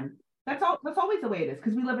the time. That's always the way it is,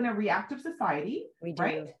 because we live in a reactive society. We do.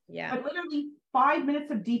 Right? Yeah. But literally 5 minutes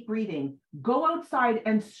of deep breathing, go outside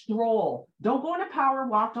and stroll. Don't go on a power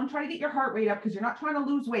walk. Don't try to get your heart rate up because you're not trying to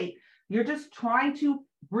lose weight. You're just trying to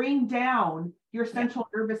bring down your central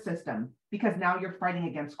nervous system, because now you're fighting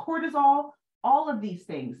against cortisol, all of these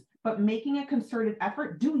things, but making a concerted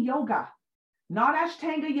effort. Do yoga, not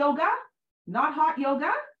Ashtanga yoga, not hot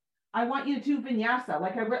yoga. I want you to do vinyasa,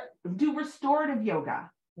 like do restorative yoga.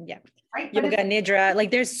 Yeah. Right. Yoga nidra.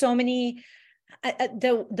 Like there's so many,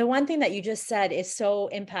 the one thing that you just said is so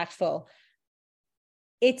impactful.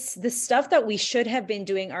 It's the stuff that we should have been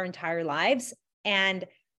doing our entire lives. And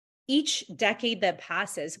each decade that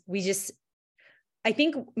passes, I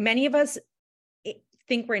think many of us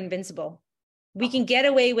think we're invincible. We can get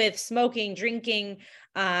away with smoking, drinking,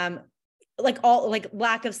 like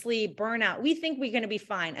lack of sleep, burnout. We think we're going to be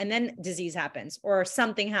fine. And then disease happens or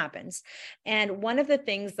something happens. And one of the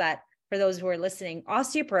things that, for those who are listening,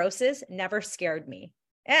 osteoporosis never scared me.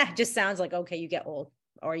 It just sounds like, okay, you get old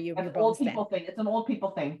or your bones bend. It's an old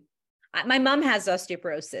people thing. My mom has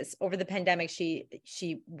osteoporosis. Over the pandemic,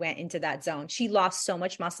 she went into that zone. She lost so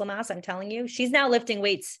much muscle mass. I'm telling you, she's now lifting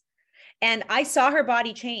weights. And I saw her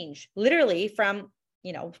body change literally from,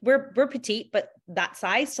 we're petite, but that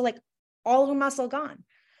size to like all her muscle gone.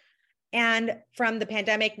 And from the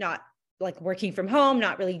pandemic, not like working from home,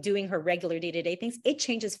 not really doing her regular day-to-day things, it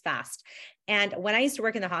changes fast. And when I used to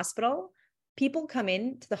work in the hospital, people come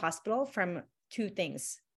into the hospital from two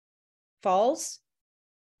things: falls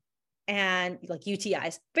and like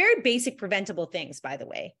UTIs, very basic preventable things, by the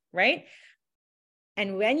way, right?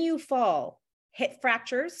 And when you fall, hip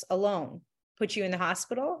fractures alone put you in the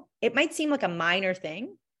hospital. It might seem like a minor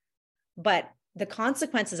thing, but the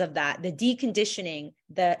consequences of that, the deconditioning,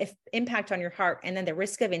 the impact on your heart, and then the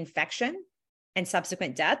risk of infection and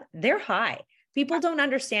subsequent death, they're high. People don't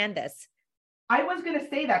understand this. I was going to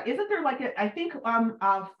say that. Isn't there like I think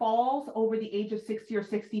falls over the age of 60 or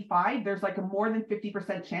 65, there's like a more than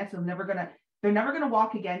 50% chance they're never going to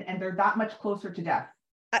walk again, and they're that much closer to death.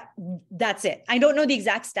 That's it. I don't know the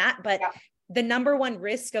exact stat, but the number one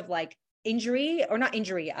risk of like injury, or not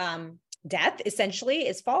injury, death essentially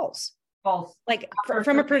is falls. Falls. Like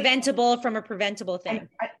from a preventable thing.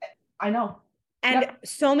 I know. And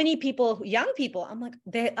so many people, young people, I'm like,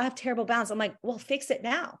 they have terrible balance. I'm like, well, fix it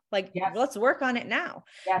now. Like, let's work on it now,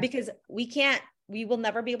 because we will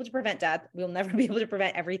never be able to prevent death. We'll never be able to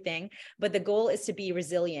prevent everything. But the goal is to be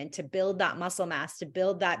resilient, to build that muscle mass, to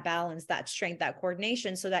build that balance, that strength, that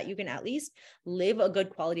coordination, so that you can at least live a good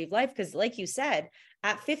quality of life. Because like you said,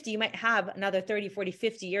 at 50, you might have another 30, 40,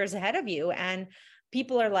 50 years ahead of you. And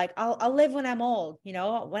people are like, I'll live when I'm old,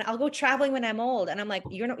 when I'll go traveling when I'm old. And I'm like,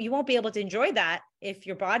 you won't be able to enjoy that if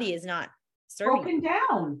your body is not broken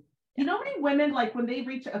down. You know how many women, like when they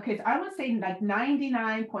reach, okay, so I would say like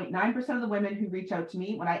 99.9% of the women who reach out to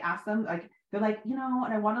me, when I ask them, like, they're like, and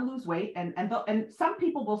I want to lose weight. And some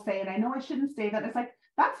people will say, and I know I shouldn't say that. It's like,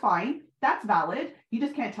 that's fine. That's valid. You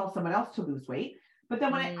just can't tell someone else to lose weight. But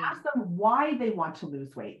then when I ask them why they want to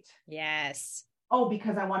lose weight. Yes. Oh,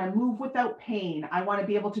 because I want to move without pain. I want to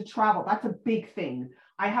be able to travel. That's a big thing.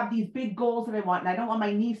 I have these big goals that I want, and I don't want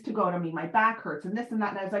my knees to go to me. My back hurts and this and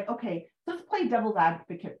that. And I was like, okay, let's play devil's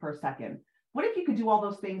advocate for a second. What if you could do all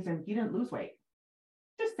those things and you didn't lose weight?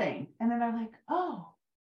 Just saying. And then they're like, oh,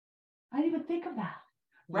 I didn't even think of that.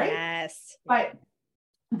 Right? Yes. But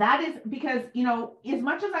that is because, as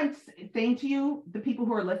much as I'm saying to you, the people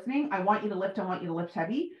who are listening, I want you to lift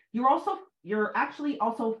heavy. You're actually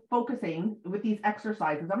also focusing with these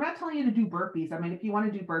exercises. I'm not telling you to do burpees. I mean, if you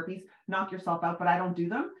want to do burpees, knock yourself out, but I don't do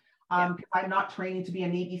them. I'm not training to be a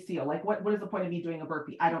Navy SEAL. Like, what is the point of me doing a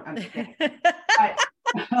burpee? I don't understand.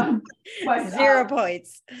 but 0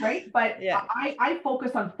 points. Right. But I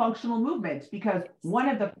focus on functional movement, because one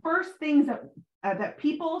of the first things that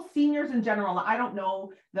people, seniors in general, I don't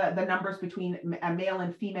know the numbers between male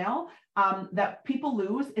and female, that people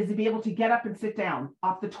lose is to be able to get up and sit down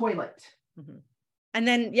off the toilet. Mm-hmm. And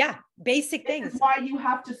then, basic things. This is why you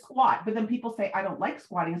have to squat. But then people say, I don't like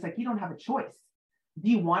squatting. It's like, you don't have a choice. Do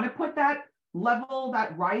you want to put that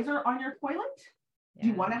riser on your toilet? Do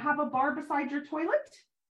you want to have a bar beside your toilet?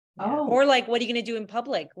 Or like, what are you going to do in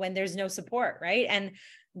public when there's no support, right? And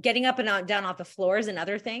getting up and down off the floor is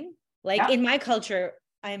another thing. Like in my culture,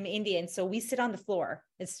 I'm Indian, so we sit on the floor.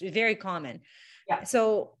 It's very common. Yeah.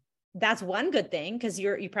 So that's one good thing, because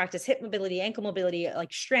you practice hip mobility, ankle mobility,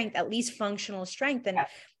 like strength, at least functional strength. And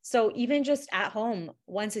so even just at home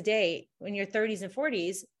once a day, when you're 30s and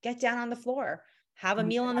 40s, get down on the floor, have a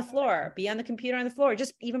meal on the floor, be on the computer on the floor.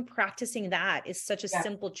 Just even practicing that is such a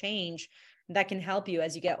simple change that can help you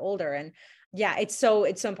as you get older. And it's so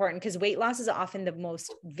important, because weight loss is often the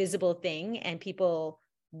most visible thing, and people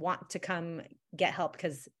want to come get help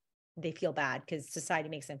because they feel bad, because society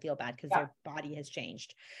makes them feel bad because their body has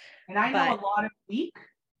changed. And I know a lot of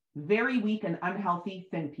very weak and unhealthy,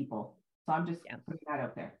 thin people. So I'm just putting that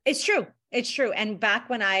out there. It's true. It's true. And back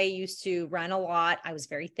when I used to run a lot, I was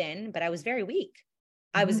very thin, but I was very weak.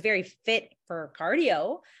 I was very fit for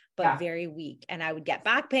cardio, but very weak. And I would get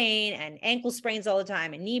back pain and ankle sprains all the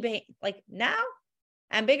time and knee pain. Like, now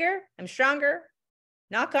I'm bigger, I'm stronger,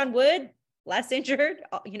 knock on wood, less injured,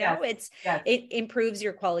 it improves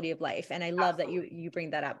your quality of life. And I love that you bring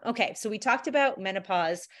that up. Okay. So we talked about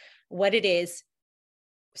menopause, what it is,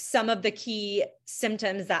 some of the key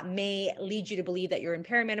symptoms that may lead you to believe that you're in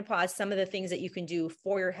perimenopause, some of the things that you can do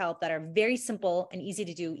for your health that are very simple and easy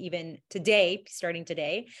to do even today, starting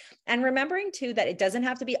today. And remembering too, that it doesn't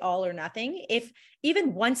have to be all or nothing. If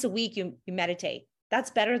even once a week you meditate,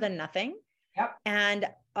 that's better than nothing. Yep. And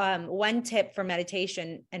one tip for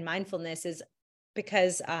meditation and mindfulness is,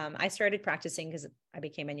 because I started practicing because I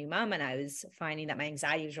became a new mom, and I was finding that my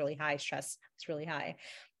anxiety was really high, stress was really high.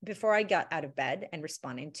 Before I got out of bed and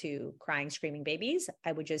responding to crying, screaming babies,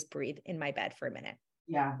 I would just breathe in my bed for a minute.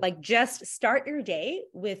 Yeah. Like just start your day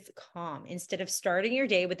with calm instead of starting your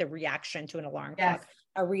day with a reaction to an alarm clock,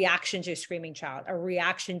 a reaction to a screaming child, a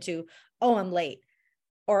reaction to, oh, I'm late,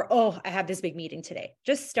 or, oh, I have this big meeting today.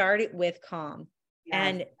 Just start it with calm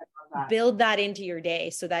and build that into your day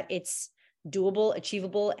so that it's doable,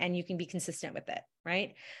 achievable, and you can be consistent with it.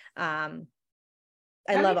 Right. I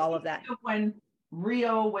love all of that. When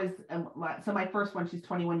Rio was, so my first one, she's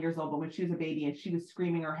 21 years old, but when she was a baby and she was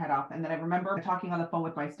screaming her head off. And then I remember talking on the phone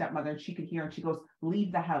with my stepmother and she could hear, and she goes,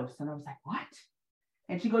 leave the house. And I was like, what?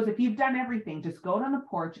 And she goes, if you've done everything, just go on the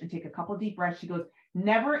porch and take a couple of deep breaths. She goes,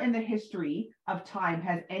 never in the history of time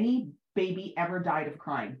has any baby ever died of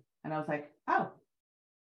crying. And I was like, oh.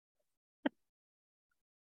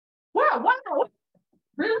 Wow.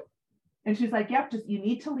 Really? And she's like, yep, just, you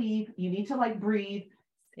need to leave. You need to like breathe.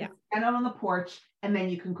 Stand out on the porch, and then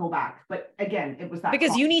you can go back. But again, it was that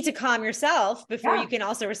because you need to calm yourself before you can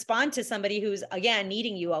also respond to somebody who's, again,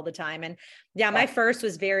 needing you all the time. And my first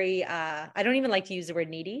was very, I don't even like to use the word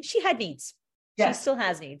needy. She had needs. She still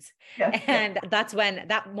has needs. And that's when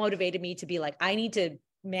that motivated me to be like, I need to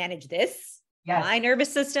manage this, my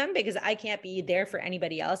nervous system, because I can't be there for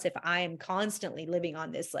anybody else if I am constantly living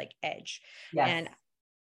on this like edge. And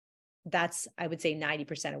that's, I would say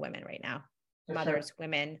 90% of women right now. Mothers,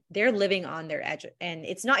 women, they're living on their edge, and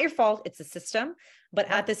it's not your fault. It's a system, but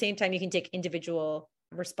at the same time, you can take individual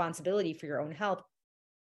responsibility for your own health,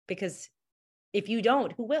 because if you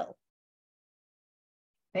don't, who will?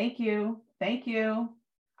 Thank you.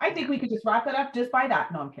 I think we could just wrap it up just by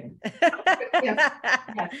that. No, I'm kidding.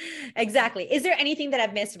 Exactly. Is there anything that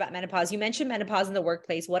I've missed about menopause? You mentioned menopause in the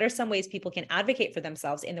workplace. What are some ways people can advocate for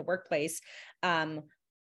themselves in the workplace?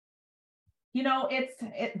 You know,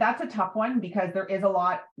 that's a tough one because there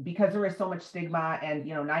is so much stigma, and,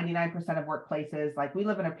 99% of workplaces, like, we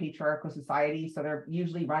live in a patriarchal society. So they're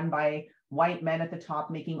usually run by white men at the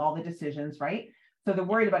top making all the decisions, right? So they're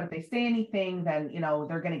worried about if they say anything, then,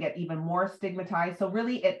 they're going to get even more stigmatized. So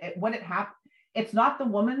really it's not the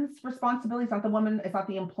woman's responsibility. It's not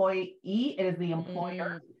the employee. It is the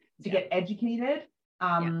employer to get educated.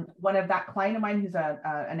 One of that client of mine who's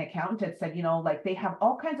an accountant had said, like, they have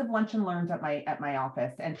all kinds of lunch and learns at my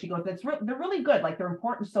office. And she goes, they're really good. Like, they're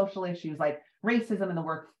important social issues like racism in the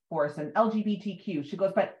workforce and LGBTQ. She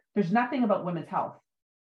goes, but there's nothing about women's health.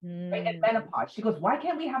 Right? And menopause. She goes, why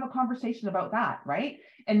can't we have a conversation about that? Right.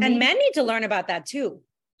 And men need to learn about that too.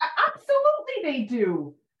 Absolutely. They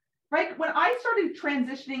do. Right. When I started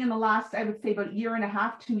transitioning in the last, I would say about 1.5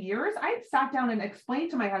 years, 2 years, I sat down and explained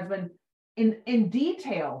to my husband in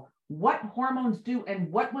detail what hormones do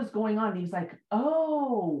and what was going on. He was like,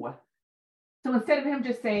 oh. So instead of him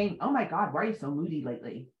just saying, oh my God, why are you so moody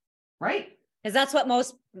lately? Right. Because that's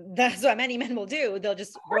what many men will do. They'll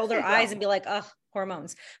just roll their eyes and be like, oh,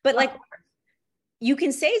 hormones. But like, you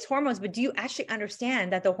can say it's hormones, but do you actually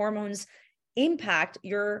understand that the hormones impact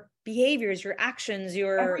your behaviors, your actions,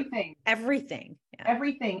 your everything.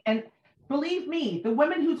 Everything. And believe me, the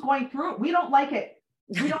women who's going through it, we don't like it.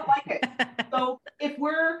 We don't like it. So if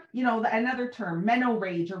we're, another term,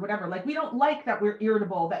 menorage or whatever, like, we don't like that we're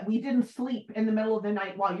irritable, that we didn't sleep in the middle of the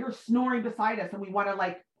night while you're snoring beside us and we want to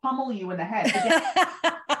like pummel you in the head. Again,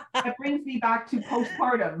 that brings me back to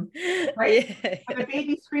postpartum, right? When the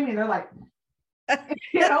baby's screaming, they're like,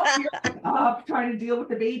 you're like up trying to deal with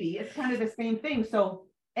the baby. It's kind of the same thing. So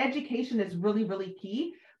education is really, really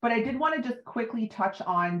key. But I did want to just quickly touch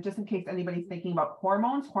on, just in case anybody's thinking about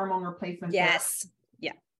hormone replacement therapy.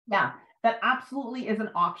 Yeah, that absolutely is an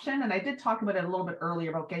option. And I did talk about it a little bit earlier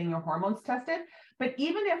about getting your hormones tested. But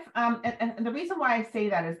even if, and the reason why I say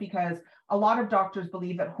that is because a lot of doctors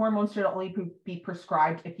believe that hormones should only be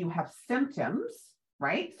prescribed if you have symptoms,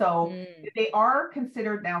 right? So they are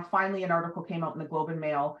considered now. Finally, an article came out in the Globe and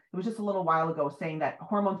Mail. It was just a little while ago saying that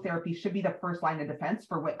hormone therapy should be the first line of defense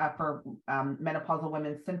for menopausal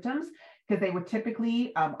women's symptoms, because they would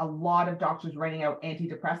typically, a lot of doctors writing out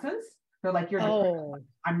antidepressants. They're like, you're depressed.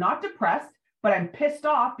 I'm not depressed, but I'm pissed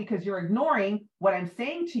off because you're ignoring what I'm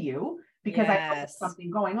saying to you because I know there's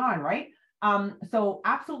something going on, right? So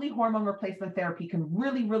absolutely, hormone replacement therapy can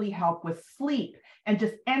really, really help with sleep and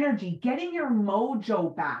just energy, getting your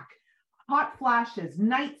mojo back, hot flashes,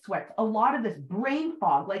 night sweats, a lot of this brain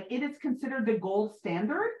fog. Like, it is considered the gold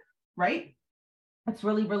standard, right? It's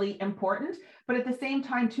really, really important. But at the same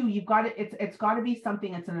time too, it's got to be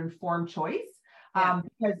something that's an informed choice.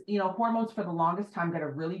 Because, hormones for the longest time got a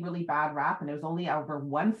really, really bad rap. And there was only over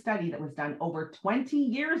one study that was done over 20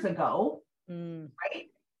 years ago, right?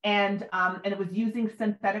 And it was using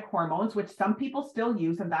synthetic hormones, which some people still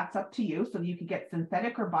use, and that's up to you. So you could get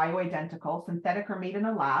synthetic or bioidentical. Synthetic are made in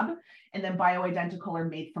a lab, and then bioidentical are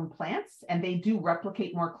made from plants, and they do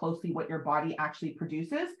replicate more closely what your body actually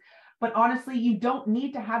produces. But honestly, you don't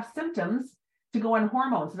need to have symptoms to go on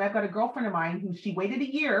hormones. And I've got a girlfriend of mine who she waited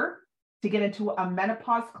a year to get into a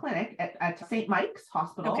menopause clinic at St. Mike's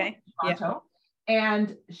Hospital in Toronto.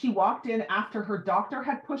 And she walked in after her doctor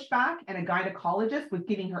had pushed back, and a gynecologist was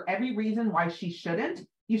giving her every reason why she shouldn't.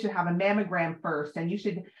 You should have a mammogram first, and you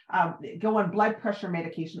should go on blood pressure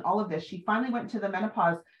medication, all of this. She finally went to the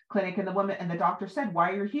menopause clinic, and the doctor said, "Why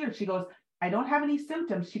are you here?" She goes, "I don't have any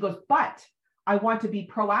symptoms." She goes, "But I want to be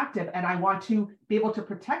proactive, and I want to be able to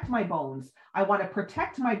protect my bones. I want to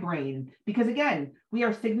protect my brain, because again, we are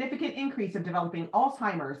a significant increase of developing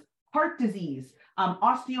Alzheimer's, heart disease,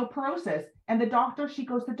 osteoporosis." And the doctor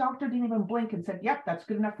didn't even blink and said, "Yep, that's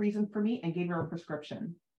good enough reason for me," and gave her a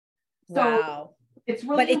prescription. So wow. It's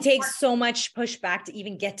really, but it takes so much pushback to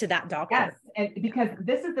even get to that doctor. Yes, and because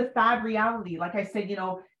this is the sad reality. Like I said,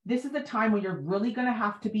 this is a time where you're really going to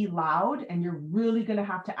have to be loud, and you're really going to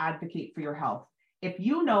have to advocate for your health. If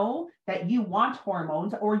you know that you want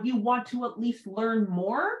hormones, or you want to at least learn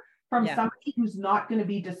more from somebody who's not going to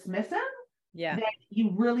be dismissive, then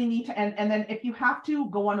you really need to, and then if you have to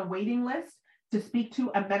go on a waiting list to speak to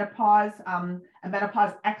a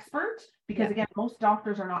menopause expert, because again, most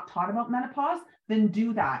doctors are not taught about menopause, then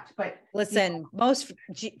do that. But listen, most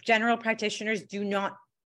general practitioners do not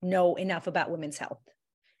know enough about women's health,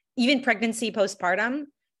 even pregnancy, postpartum.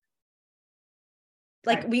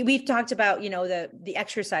 Like we've talked about, the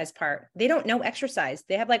exercise part. They don't know exercise.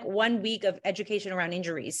 They have like 1 week of education around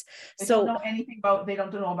injuries. They don't know anything about, they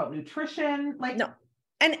don't know about nutrition. Like, no.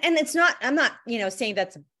 And it's not, I'm not, saying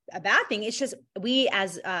that's a bad thing. It's just, we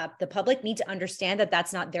as the public need to understand that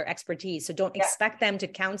that's not their expertise. So don't expect them to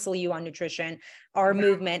counsel you on nutrition or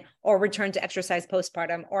movement or return to exercise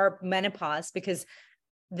postpartum or menopause, because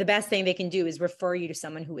the best thing they can do is refer you to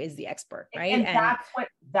someone who is the expert, right? And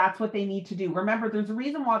that's what they need to do. Remember, there's a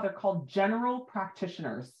reason why they're called general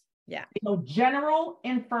practitioners. Yeah. They know general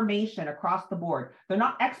information across the board. They're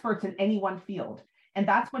not experts in any one field. And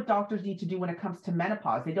that's what doctors need to do when it comes to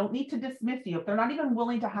menopause. They don't need to dismiss you. If they're not even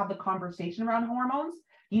willing to have the conversation around hormones,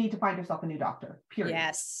 you need to find yourself a new doctor, period.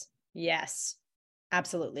 Yes,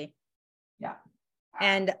 absolutely. Yeah.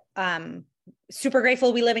 And super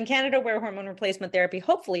grateful we live in Canada, where hormone replacement therapy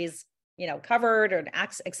hopefully is, covered or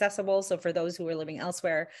accessible. So for those who are living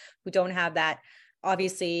elsewhere who don't have that,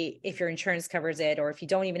 obviously, if your insurance covers it, or if you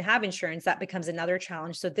don't even have insurance, that becomes another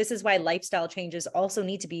challenge. So this is why lifestyle changes also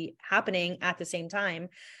need to be happening at the same time.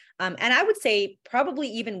 And I would say probably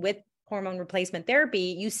even with hormone replacement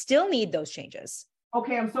therapy, you still need those changes.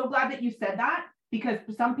 Okay, I'm so glad that you said that, because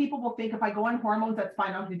some people will think if I go on hormones, that's fine,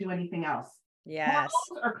 I don't have to do anything else. Yes.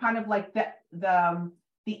 Hormones are kind of like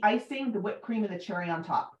the icing, the whipped cream, and the cherry on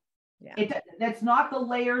top. Yeah. That's not the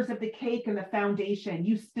layers of the cake and the foundation.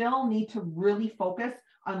 You still need to really focus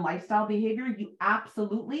on lifestyle behavior. You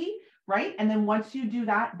absolutely, right? And then once you do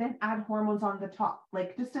that, then add hormones on the top,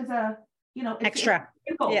 like just as a, extra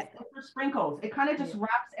sprinkles, extra sprinkles. It kind of just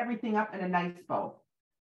wraps everything up in a nice bow.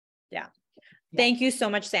 Yeah. Thank you so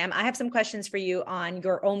much, Sam. I have some questions for you on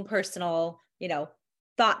your own personal,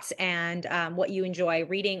 thoughts and what you enjoy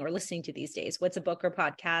reading or listening to these days. What's a book or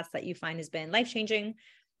podcast that you find has been life-changing?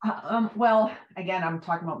 Well, again, I'm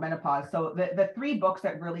talking about menopause. So the 3 books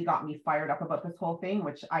that really got me fired up about this whole thing,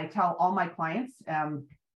 which I tell all my clients, to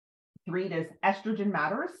read, is Estrogen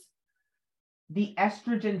Matters, The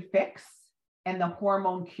Estrogen Fix, and The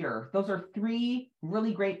Hormone Cure. Those are 3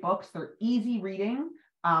 really great books. They're easy reading.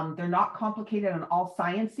 They're not complicated and all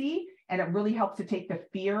sciencey, and it really helps to take the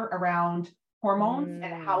fear around hormones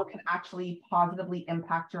and how it can actually positively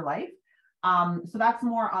impact your life. So that's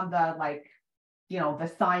more on the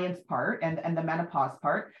the science part and the menopause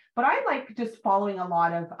part. But I like just following a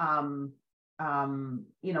lot of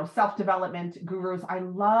self-development gurus. I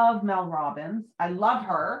love Mel Robbins. I love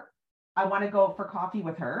her. I want to go for coffee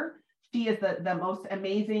with her. She is the most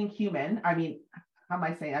amazing human. I mean, how am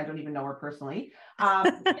I saying? I don't even know her personally.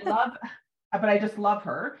 But I just love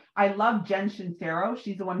her. I love Jen Sincero.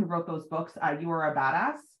 She's the one who wrote those books. You Are a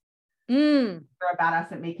Badass. You're a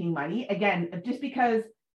Badass at Making Money. Again, just because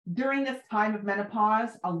during this time of menopause,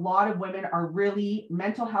 a lot of women are really,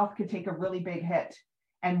 mental health could take a really big hit.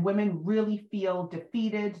 And women really feel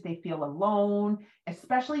defeated. They feel alone,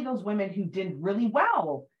 especially those women who did really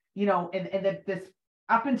well, in this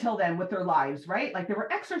up until then with their lives, right? Like they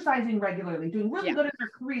were exercising regularly, doing really good in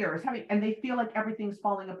their careers, and they feel like everything's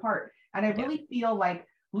falling apart. And I really feel like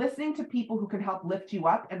listening to people who can help lift you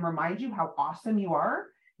up and remind you how awesome you are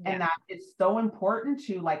And that is so important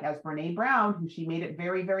to, like, as Brene Brown, who she made it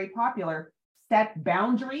very, very popular, set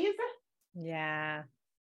boundaries. Yeah.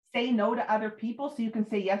 Say no to other people so you can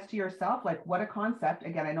say yes to yourself. Like, what a concept.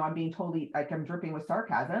 Again, I know I'm being totally, like, I'm dripping with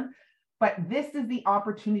sarcasm, but this is the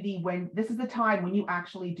opportunity when, this is the time when you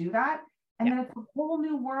actually do that. And then it's a whole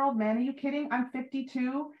new world, man. Are you kidding? I'm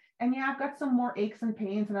 52 and yeah, I've got some more aches and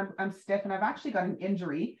pains and I'm stiff and I've actually got an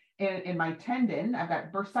injury in my tendon. I've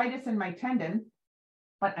got bursitis in my tendon,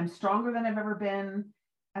 but I'm stronger than I've ever been.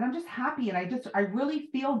 And I'm just happy. And I really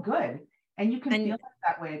feel good. And you can feel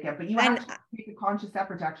that way again, but you have to make a conscious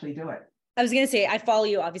effort to actually do it. I was going to say, I follow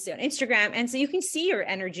you obviously on Instagram. And so you can see your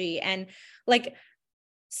energy, and like,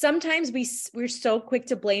 sometimes we're so quick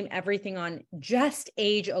to blame everything on just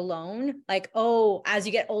age alone. Like, oh, as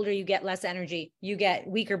you get older, you get less energy, you get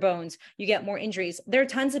weaker bones, you get more injuries. There are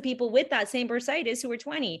tons of people with that same bursitis who are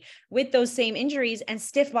 20 with those same injuries and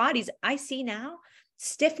stiff bodies. I see now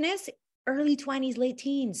stiffness, early 20s, late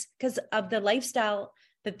teens, because of the lifestyle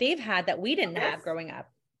that they've had that we didn't have growing up.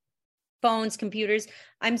 Phones, computers.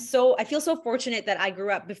 I feel so fortunate that I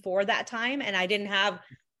grew up before that time and I didn't have,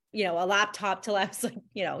 a laptop till I was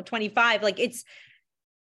like, 25. Like, it's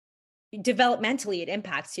developmentally, it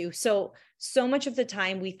impacts you. So much of the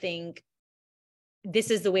time we think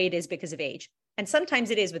this is the way it is because of age. And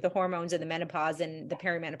sometimes it is with the hormones and the menopause and the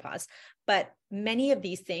perimenopause. But many of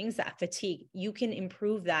these things, that fatigue, you can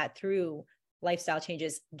improve that through lifestyle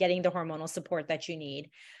changes, getting the hormonal support that you need.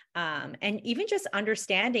 And even just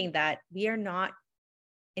understanding that we are not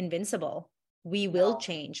invincible. We will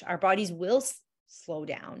change. Our bodies will slow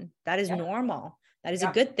down. That is normal. That is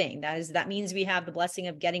a good thing. That means we have the blessing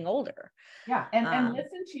of getting older. Yeah. And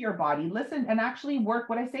listen to your body, listen and actually work.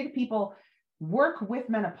 What I say to people, work with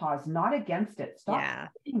menopause, not against it.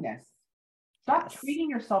 Stop treating this. Stop treating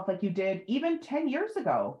yourself like you did even 10 years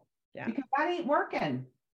ago, because that ain't working.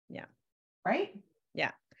 Yeah. Right.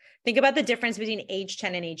 Yeah. Think about the difference between age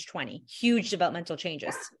 10 and age 20, huge developmental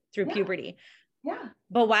changes through puberty. Yeah.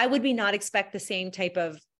 But why would we not expect the same type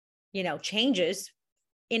of, changes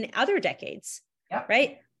in other decades?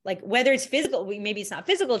 Right? Like, whether it's physical, maybe it's not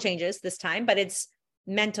physical changes this time, but it's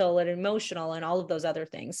mental and emotional and all of those other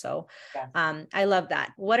things. So I love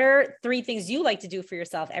that. What are 3 things you like to do for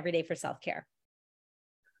yourself every day for self-care?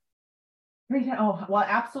 Oh, well, I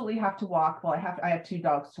absolutely have to walk. Well, I have 2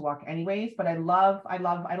 dogs to walk anyways, but I love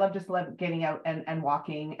getting out and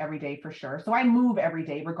walking every day for sure. So I move every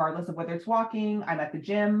day, regardless of whether it's walking. I'm at the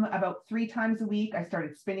gym about 3 times a week. I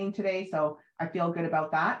started spinning today, so I feel good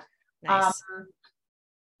about that. Nice.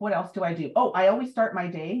 What else do I do? Oh, I always start my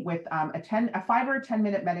day with a 5 or 10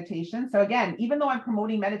 minute meditation. So again, even though I'm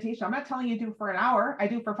promoting meditation, I'm not telling you to do for an hour. I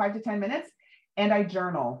do for 5 to 10 minutes, and I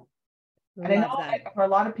journal. And I know that for a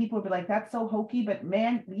lot of people would be like, that's so hokey, but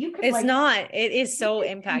man, you can. It's not. It is so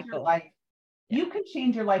impactful. You can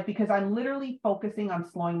change your life, because I'm literally focusing on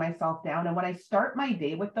slowing myself down. And when I start my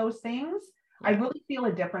day with those things, I really feel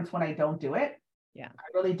a difference when I don't do it. Yeah,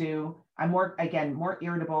 I really do. I'm more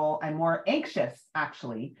irritable. I'm more anxious,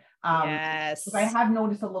 actually. Yes. I have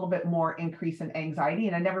noticed a little bit more increase in anxiety,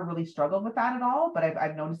 and I never really struggled with that at all, but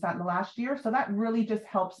I've noticed that in the last year. So that really just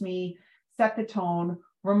helps me set the tone,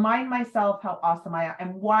 remind myself how awesome I am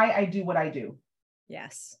and why I do what I do.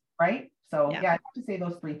 Yes. Right. So I have to say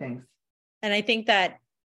those 3 things. And I think that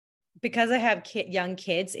because I have young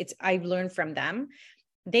kids, I've learned from them.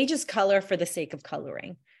 They just color for the sake of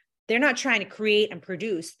coloring. They're not trying to create and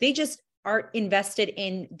produce. They just are invested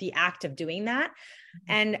in the act of doing that.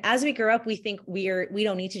 Mm-hmm. And as we grow up, we think we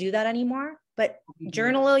don't need to do that anymore. But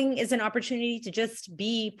journaling is an opportunity to just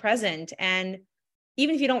be present. And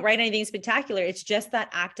even if you don't write anything spectacular, it's just that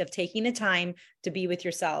act of taking the time to be with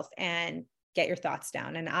yourself and get your thoughts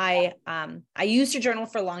down. And I used to journal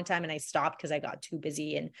for a long time, and I stopped because I got too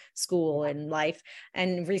busy in school and life.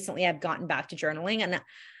 And recently I've gotten back to journaling. And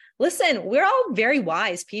listen, we're all very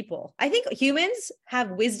wise people. I think humans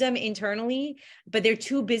have wisdom internally, but they're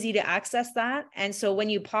too busy to access that. And so when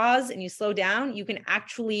you pause and you slow down, you can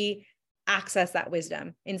actually access that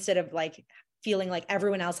wisdom instead of like feeling like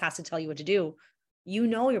everyone else has to tell you what to do. You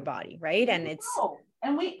know your body, right? And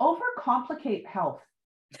and we overcomplicate health.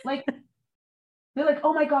 Like, they're like,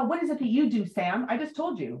 oh my God, what is it that you do, Sam? I just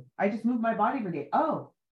told you. I just move my body every day.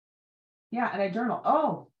 Oh, yeah. And I journal.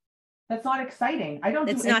 Oh, that's not exciting.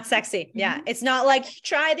 It's not sexy. Yeah. It's not like,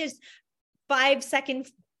 try this 5-second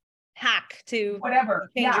hack to whatever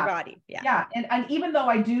change your body. Yeah. And even though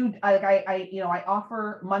I do, like I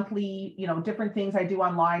offer monthly, different things I do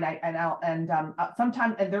online.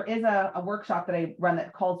 Sometimes, and there is a workshop that I run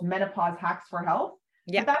that calls Menopause Hacks for Health.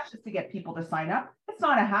 Yeah. But that's just to get people to sign up. It's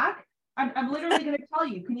not a hack. I'm literally going to tell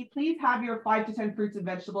you, can you please have your 5 to 10 fruits and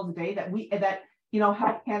vegetables a day that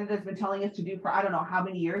Health Canada has been telling us to do for I don't know how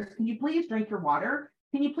many years? Can you please drink your water?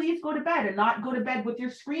 Can you please go to bed and not go to bed with your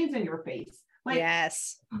screens in your face? Like,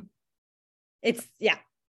 yes. It's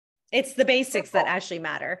the basics that actually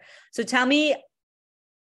matter. So tell me,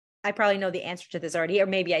 I probably know the answer to this already, or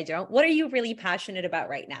maybe I don't. What are you really passionate about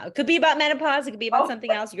right now? It could be about menopause. It could be about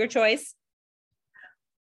something else, your choice.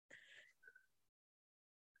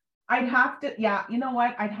 I'd have to, you know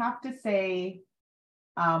what? I'd have to say,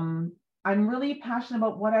 I'm really passionate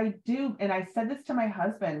about what I do. And I said this to my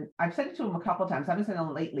husband. I've said it to him a couple of times. I haven't said it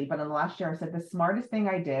lately, but in the last year, I said the smartest thing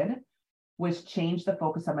I did was change the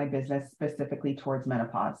focus of my business specifically towards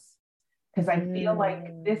menopause. Because I feel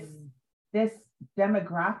like this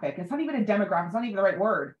demographic, it's not even a demographic, it's not even the right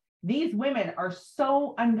word. These women are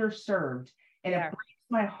so underserved, and it breaks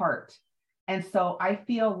my heart. And so I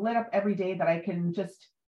feel lit up every day that I can just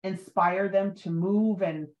inspire them to move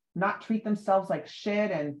and not treat themselves like shit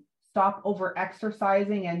and stop over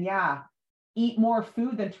exercising and eat more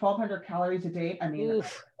food than 1,200 calories a day. I mean, I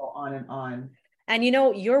go on and on. And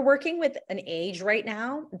you're working with an age right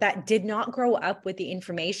now that did not grow up with the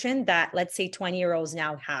information that, let's say, 20-year-olds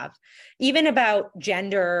now have, even about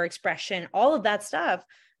gender expression, all of that stuff.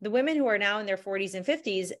 The women who are now in their 40s and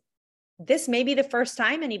 50s, this may be the first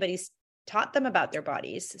time anybody's taught them about their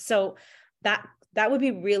bodies. So that would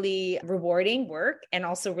be really rewarding work and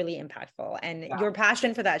also really impactful. And your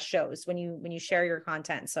passion for that shows when you share your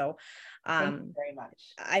content. So thank you very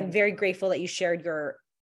much. I'm very grateful that you shared your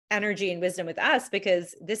energy and wisdom with us,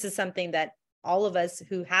 because this is something that all of us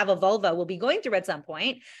who have a vulva will be going through at some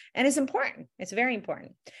point. And it's important. It's very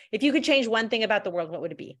important. If you could change one thing about the world, what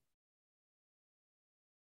would it be?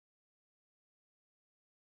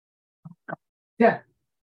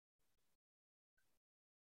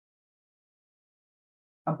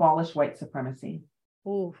 Abolish white supremacy.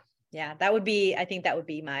 Ooh, yeah, I think that would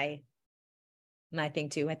be my thing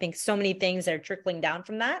too. I think so many things are trickling down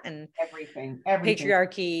from that, and everything.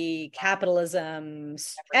 Patriarchy, capitalism,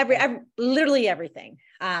 literally everything.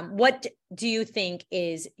 What do you think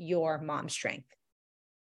is your mom's strength?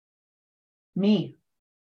 Me.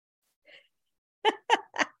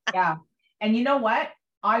 Yeah. And you know what?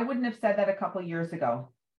 I wouldn't have said that a couple of years ago.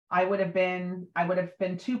 I would have been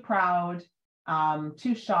too proud,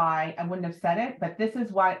 too shy. I wouldn't have said it, but this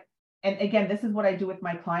is what I do with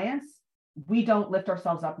my clients. We don't lift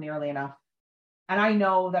ourselves up nearly enough. And I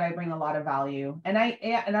know that I bring a lot of value, and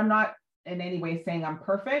I'm not in any way saying I'm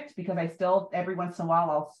perfect, because I still, every once in a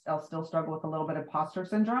while, I'll still struggle with a little bit of imposter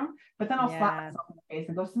syndrome, but then I'll slap myself in the face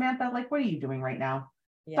and go, Samantha, like, what are you doing right now?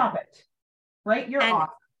 Stop it. Right? You're awesome.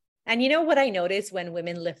 And you know what I notice when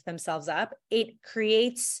women lift themselves up? It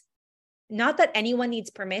creates, not that anyone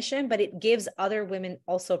needs permission, but it gives other women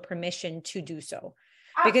also permission to do so.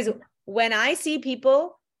 Because when I see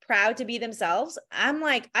people proud to be themselves, I'm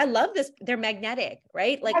like, I love this. They're magnetic,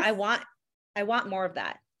 right? Like, I want more of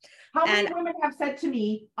that. How many women have said to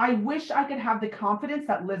me, I wish I could have the confidence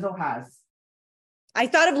that Lizzo has? I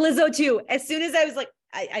thought of Lizzo too. As soon as I was like,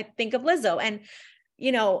 I think of Lizzo. And,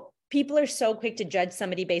 people are so quick to judge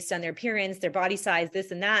somebody based on their appearance, their body size, this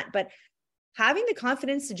and that. But having the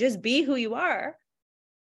confidence to just be who you are.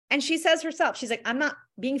 And she says herself, she's like, I'm not,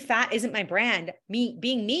 being fat isn't my brand. Me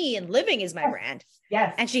being me and living is my brand.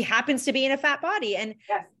 Yes. And she happens to be in a fat body. And,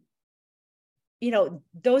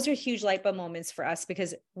 those are huge light bulb moments for us,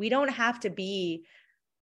 because we don't have to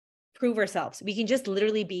prove ourselves. We can just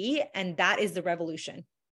literally be. And that is the revolution.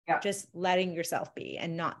 Yeah. Just letting yourself be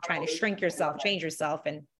and not trying to shrink yourself, change yourself,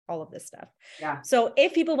 and all of this stuff. Yeah. So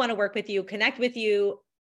if people want to work with you, connect with you,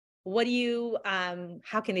 what do you,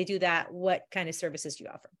 how can they do that? What kind of services do you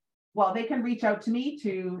offer? Well, they can reach out to me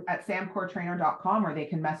at SamCoreTrainer.com, or they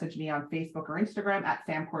can message me on Facebook or Instagram at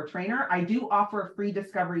SamCoreTrainer. I do offer a free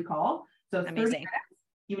discovery call. So it's 30 minutes.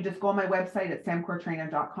 You would just go on my website at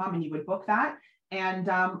SamCoreTrainer.com and you would book that. And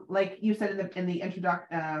like you said in the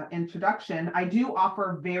introduction, I do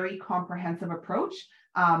offer a very comprehensive approach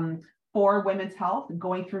for women's health,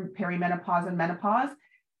 going through perimenopause and menopause.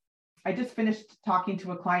 I just finished talking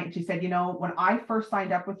to a client. She said, when I first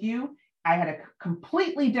signed up with you, I had a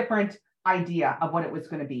completely different idea of what it was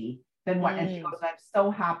going to be than what, and she goes, I'm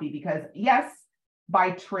so happy, because yes,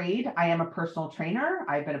 by trade, I am a personal trainer.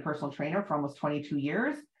 I've been a personal trainer for almost 22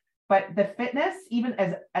 years, but the fitness, even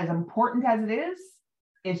as important as it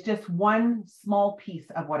is just one small piece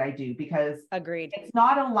of what I do, because agreed, it's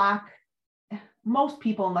not a lack. Most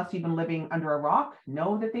people, unless you've been living under a rock,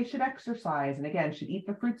 know that they should exercise, and again, should eat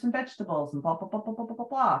the fruits and vegetables and blah, blah, blah, blah, blah, blah,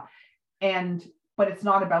 blah. But it's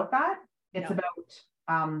not about that. It's about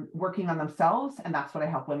working on themselves. And that's what I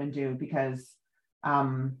help women do, because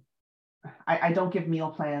I don't give meal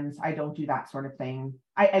plans. I don't do that sort of thing.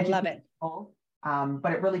 I educate love it. people,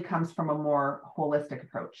 but it really comes from a more holistic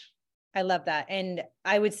approach. I love that. And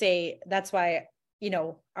I would say that's why,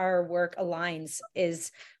 our work aligns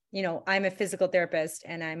is, I'm a physical therapist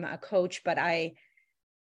and I'm a coach, but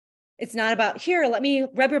it's not about here, let me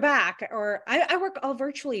rub your back, or I work all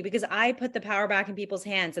virtually because I put the power back in people's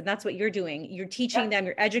hands. And that's what you're doing. You're teaching them,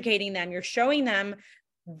 you're educating them, you're showing them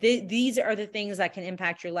these are the things that can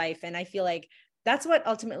impact your life. And I feel like that's what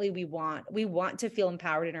ultimately we want. We want to feel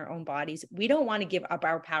empowered in our own bodies. We don't want to give up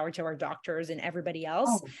our power to our doctors and everybody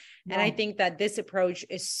else. And I think that this approach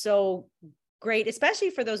is so great,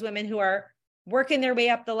 especially for those women who are working their way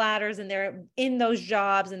up the ladders and they're in those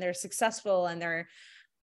jobs and they're successful and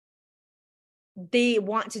they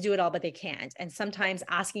want to do it all, but they can't. And sometimes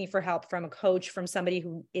asking for help from a coach, from somebody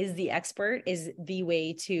who is the expert, is the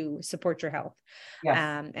way to support your health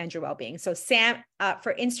and your well-being. So Sam,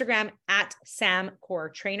 for Instagram at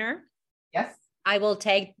SamCoreTrainer. Yes. I will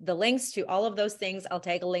tag the links to all of those things. I'll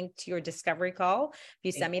tag a link to your discovery call if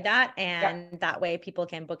you send me that. And that way people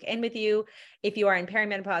can book in with you. If you are in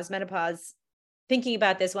perimenopause, menopause, thinking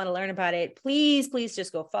about this, want to learn about it, please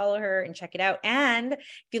just go follow her and check it out. And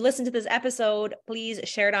if you listen to this episode, please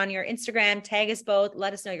share it on your Instagram, tag us both,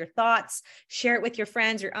 let us know your thoughts, share it with your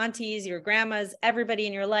friends, your aunties, your grandmas, everybody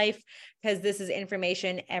in your life, because this is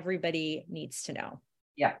information everybody needs to know.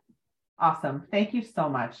 Yeah. Awesome. Thank you so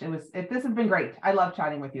much. This has been great. I love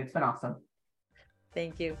chatting with you. It's been awesome.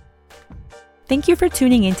 Thank you. Thank you for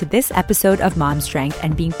tuning into this episode of Mom Strength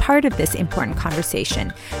and being part of this important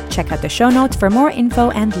conversation. Check out the show notes for more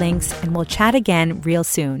info and links, and we'll chat again real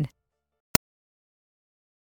soon.